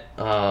that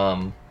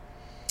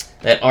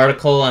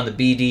article on the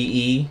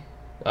BDE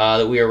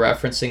that we were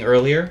referencing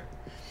earlier.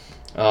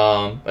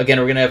 Again,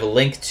 we're going to have a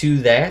link to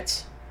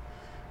that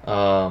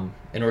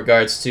in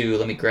regards to,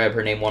 let me grab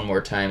her name one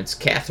more time. It's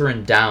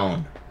Catherine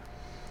Down.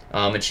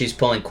 And she's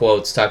pulling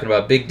quotes talking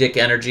about big dick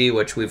energy,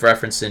 which we've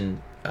referenced in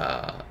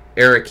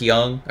Eric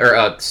Carter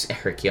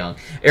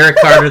III,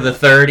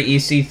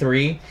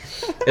 EC3,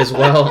 as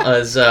well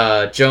as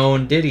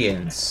Joan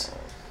Didion's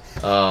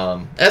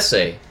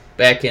essay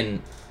back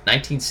in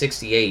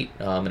 1968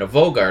 in a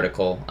Vogue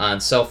article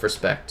on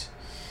self-respect.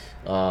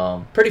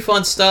 Pretty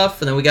fun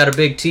stuff, and then we got a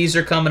big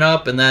teaser coming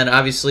up, and then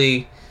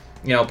obviously,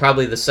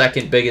 probably the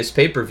second biggest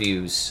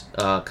pay-per-views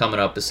coming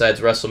up besides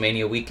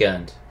WrestleMania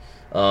weekend.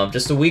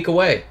 Just a week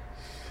away.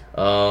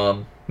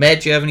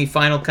 Matt, do you have any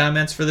final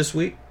comments for this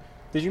week?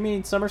 Did you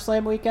mean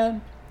SummerSlam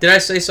weekend? Did I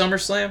say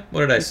SummerSlam? What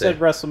did I say? You said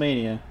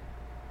WrestleMania.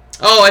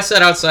 Oh, I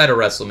said outside of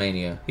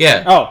WrestleMania.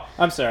 Yeah. Oh,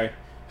 I'm sorry.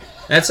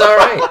 That's all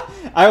right.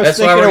 I was That's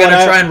why thinking we're of going what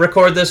to try and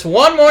record this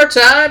one more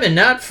time and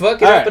not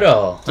fuck it All up right. at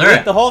all. delete All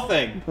right. the whole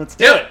thing. Let's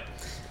do Yep. it.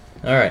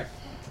 All right.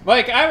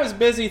 Mike, I was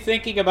busy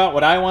thinking about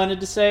what I wanted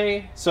to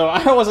say, so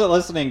I wasn't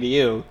listening to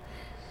you.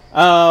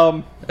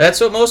 That's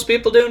what most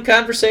people do in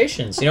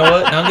conversations. You know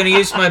what? I'm going to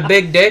use my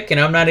big dick, and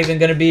I'm not even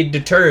going to be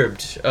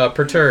perturbed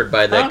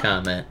by that Huh?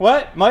 comment.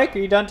 What? Mike, are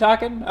you done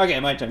talking? Okay,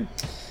 my turn.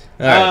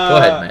 All right, go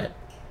ahead, Matt.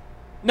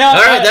 No. All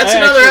right, that's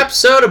another actually,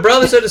 episode of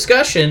Brothers of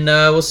Discussion.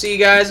 We'll see you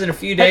guys in a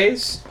few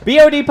days.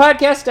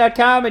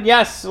 BODpodcast.com, and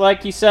yes,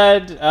 like you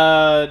said,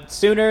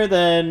 sooner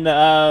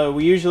than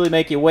we usually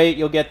make you wait,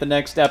 you'll get the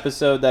next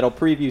episode that'll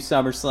preview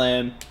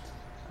SummerSlam.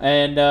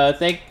 And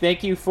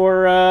thank you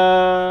for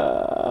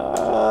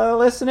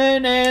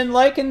listening and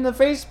liking the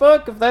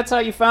Facebook if that's how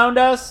you found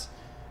us.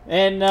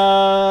 And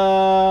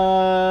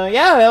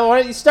yeah, why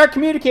don't you start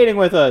communicating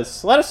with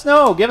us? Let us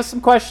know. Give us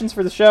some questions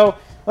for the show.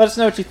 Let us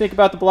know what you think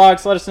about the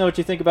blogs. Let us know what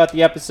you think about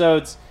the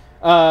episodes.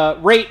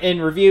 Rate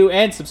and review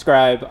and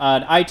subscribe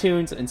on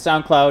iTunes and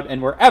SoundCloud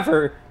and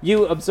wherever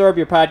you absorb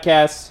your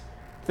podcasts.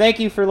 Thank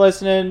you for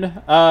listening.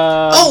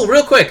 Oh,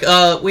 real quick,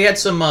 we had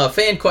some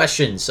fan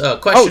questions.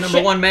 Question number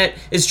shit. 1, Matt.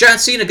 Is John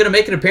Cena going to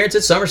make an appearance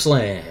at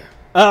SummerSlam?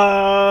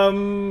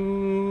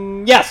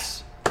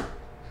 Yes.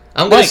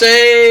 I'm going to Mike.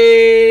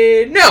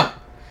 say no.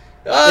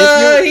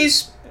 If you-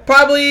 He's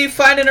probably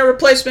finding a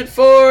replacement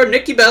for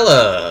Nikki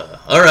Bella.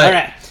 All right. All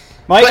right.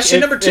 Mike, Question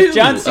number if 2,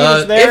 John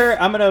Cena's there,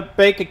 if- I'm going to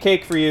bake a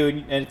cake for you,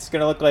 and it's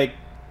going to look like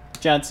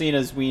John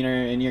Cena's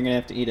wiener, and you're going to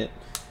have to eat it.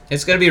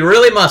 It's going to be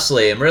really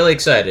muscly. I'm really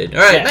excited.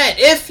 All right, Yeah. Matt,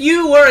 if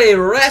you were a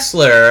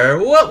wrestler,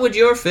 what would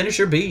your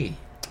finisher be?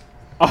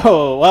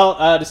 Oh,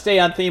 well, to stay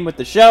on theme with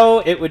the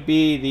show, it would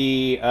be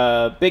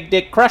the Big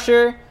Dick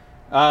Crusher,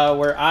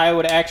 where I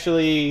would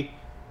actually,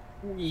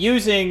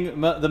 using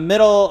the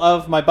middle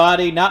of my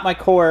body, not my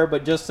core,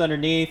 but just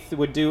underneath,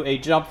 would do a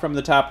jump from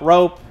the top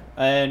rope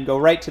and go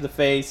right to the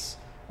face.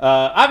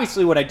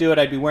 Obviously, when I do it,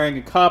 I'd be wearing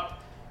a cup.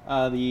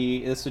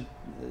 The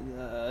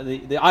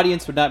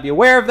audience would not be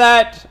aware of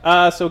that.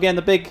 So again,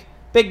 the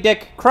Big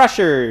Dick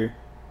Crusher.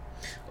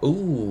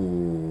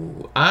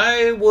 Ooh,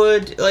 I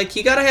would,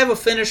 you gotta have a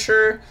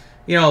finisher.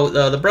 You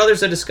know, the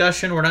Brothers of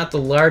Discussion, we're not the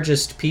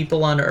largest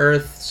people on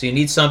Earth, so you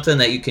need something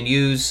that you can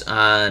use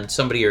on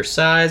somebody your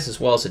size as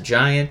well as a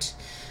giant.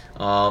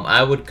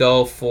 I would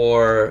go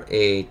for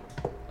a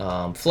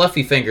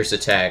fluffy fingers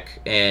attack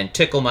and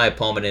tickle my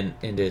opponent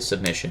into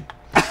submission.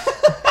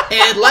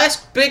 And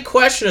last big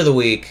question of the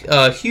week,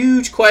 a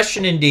huge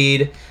question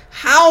indeed.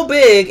 How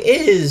big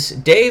is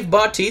Dave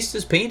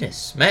Bautista's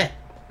penis? Matt,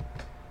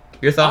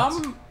 your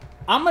thoughts?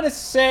 I'm going to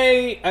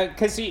say,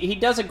 because he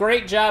does a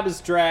great job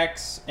as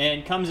Drax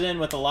and comes in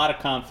with a lot of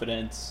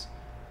confidence,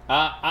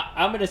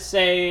 I'm going to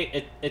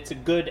say it's a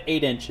good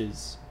 8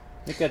 inches.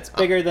 I think that's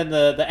bigger than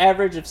the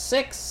average of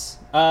 6,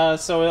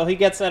 so he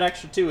gets that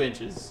extra 2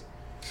 inches.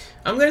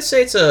 I'm going to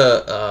say it's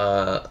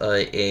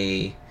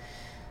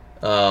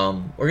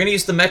we're going to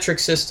use the metric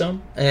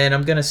system, and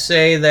I'm going to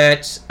say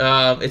that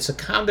it's a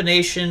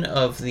combination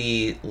of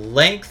the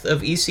length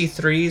of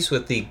EC3s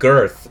with the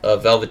girth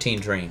of Velveteen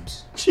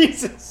Dreams.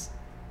 Jesus.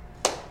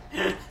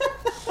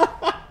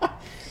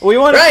 We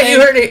want to Right, thank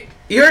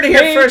you heard it here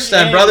Paige first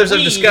on and Brothers of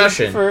Lee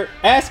Discussion. for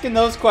asking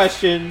those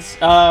questions.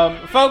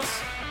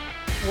 Folks,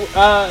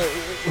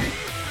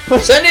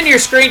 Send in your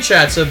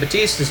screenshots of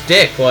Batista's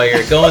dick while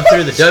you're going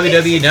through the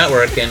WWE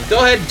Network, and go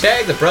ahead and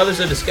tag the Brothers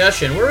of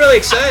Discussion. We're really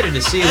excited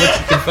to see what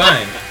you can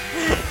find.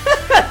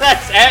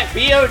 that's at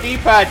BOD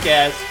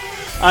Podcast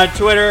on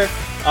Twitter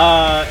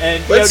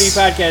and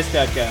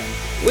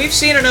BODpodcast.com. We've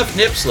seen enough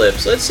nip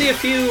slips. Let's see a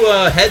few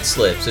head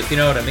slips, if you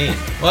know what I mean.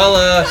 Well,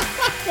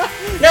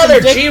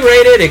 another Dick-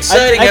 G-rated,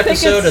 exciting I think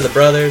episode it's- of the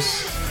Brothers.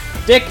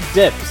 Dick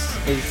Dips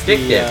is Dick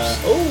the, Dips.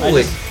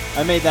 Oh,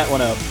 I made that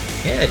one up.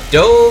 Yeah, it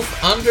dove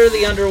under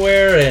the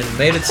underwear and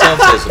made itself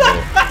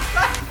visible.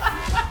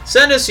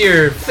 Send us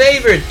your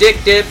favorite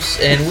dick dips,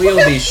 and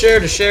we'll be sure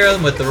to share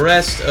them with the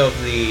rest of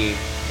the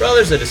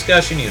Brothers of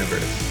Discussion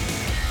universe.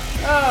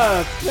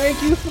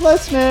 Thank you for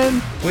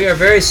listening. We are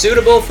very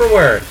suitable for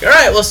work. All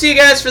right, we'll see you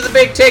guys for the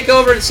big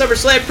takeover and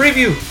SummerSlam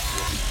preview.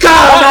 Come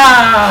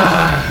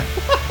on!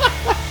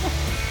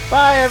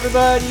 Bye,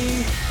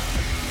 everybody.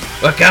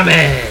 We're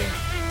coming!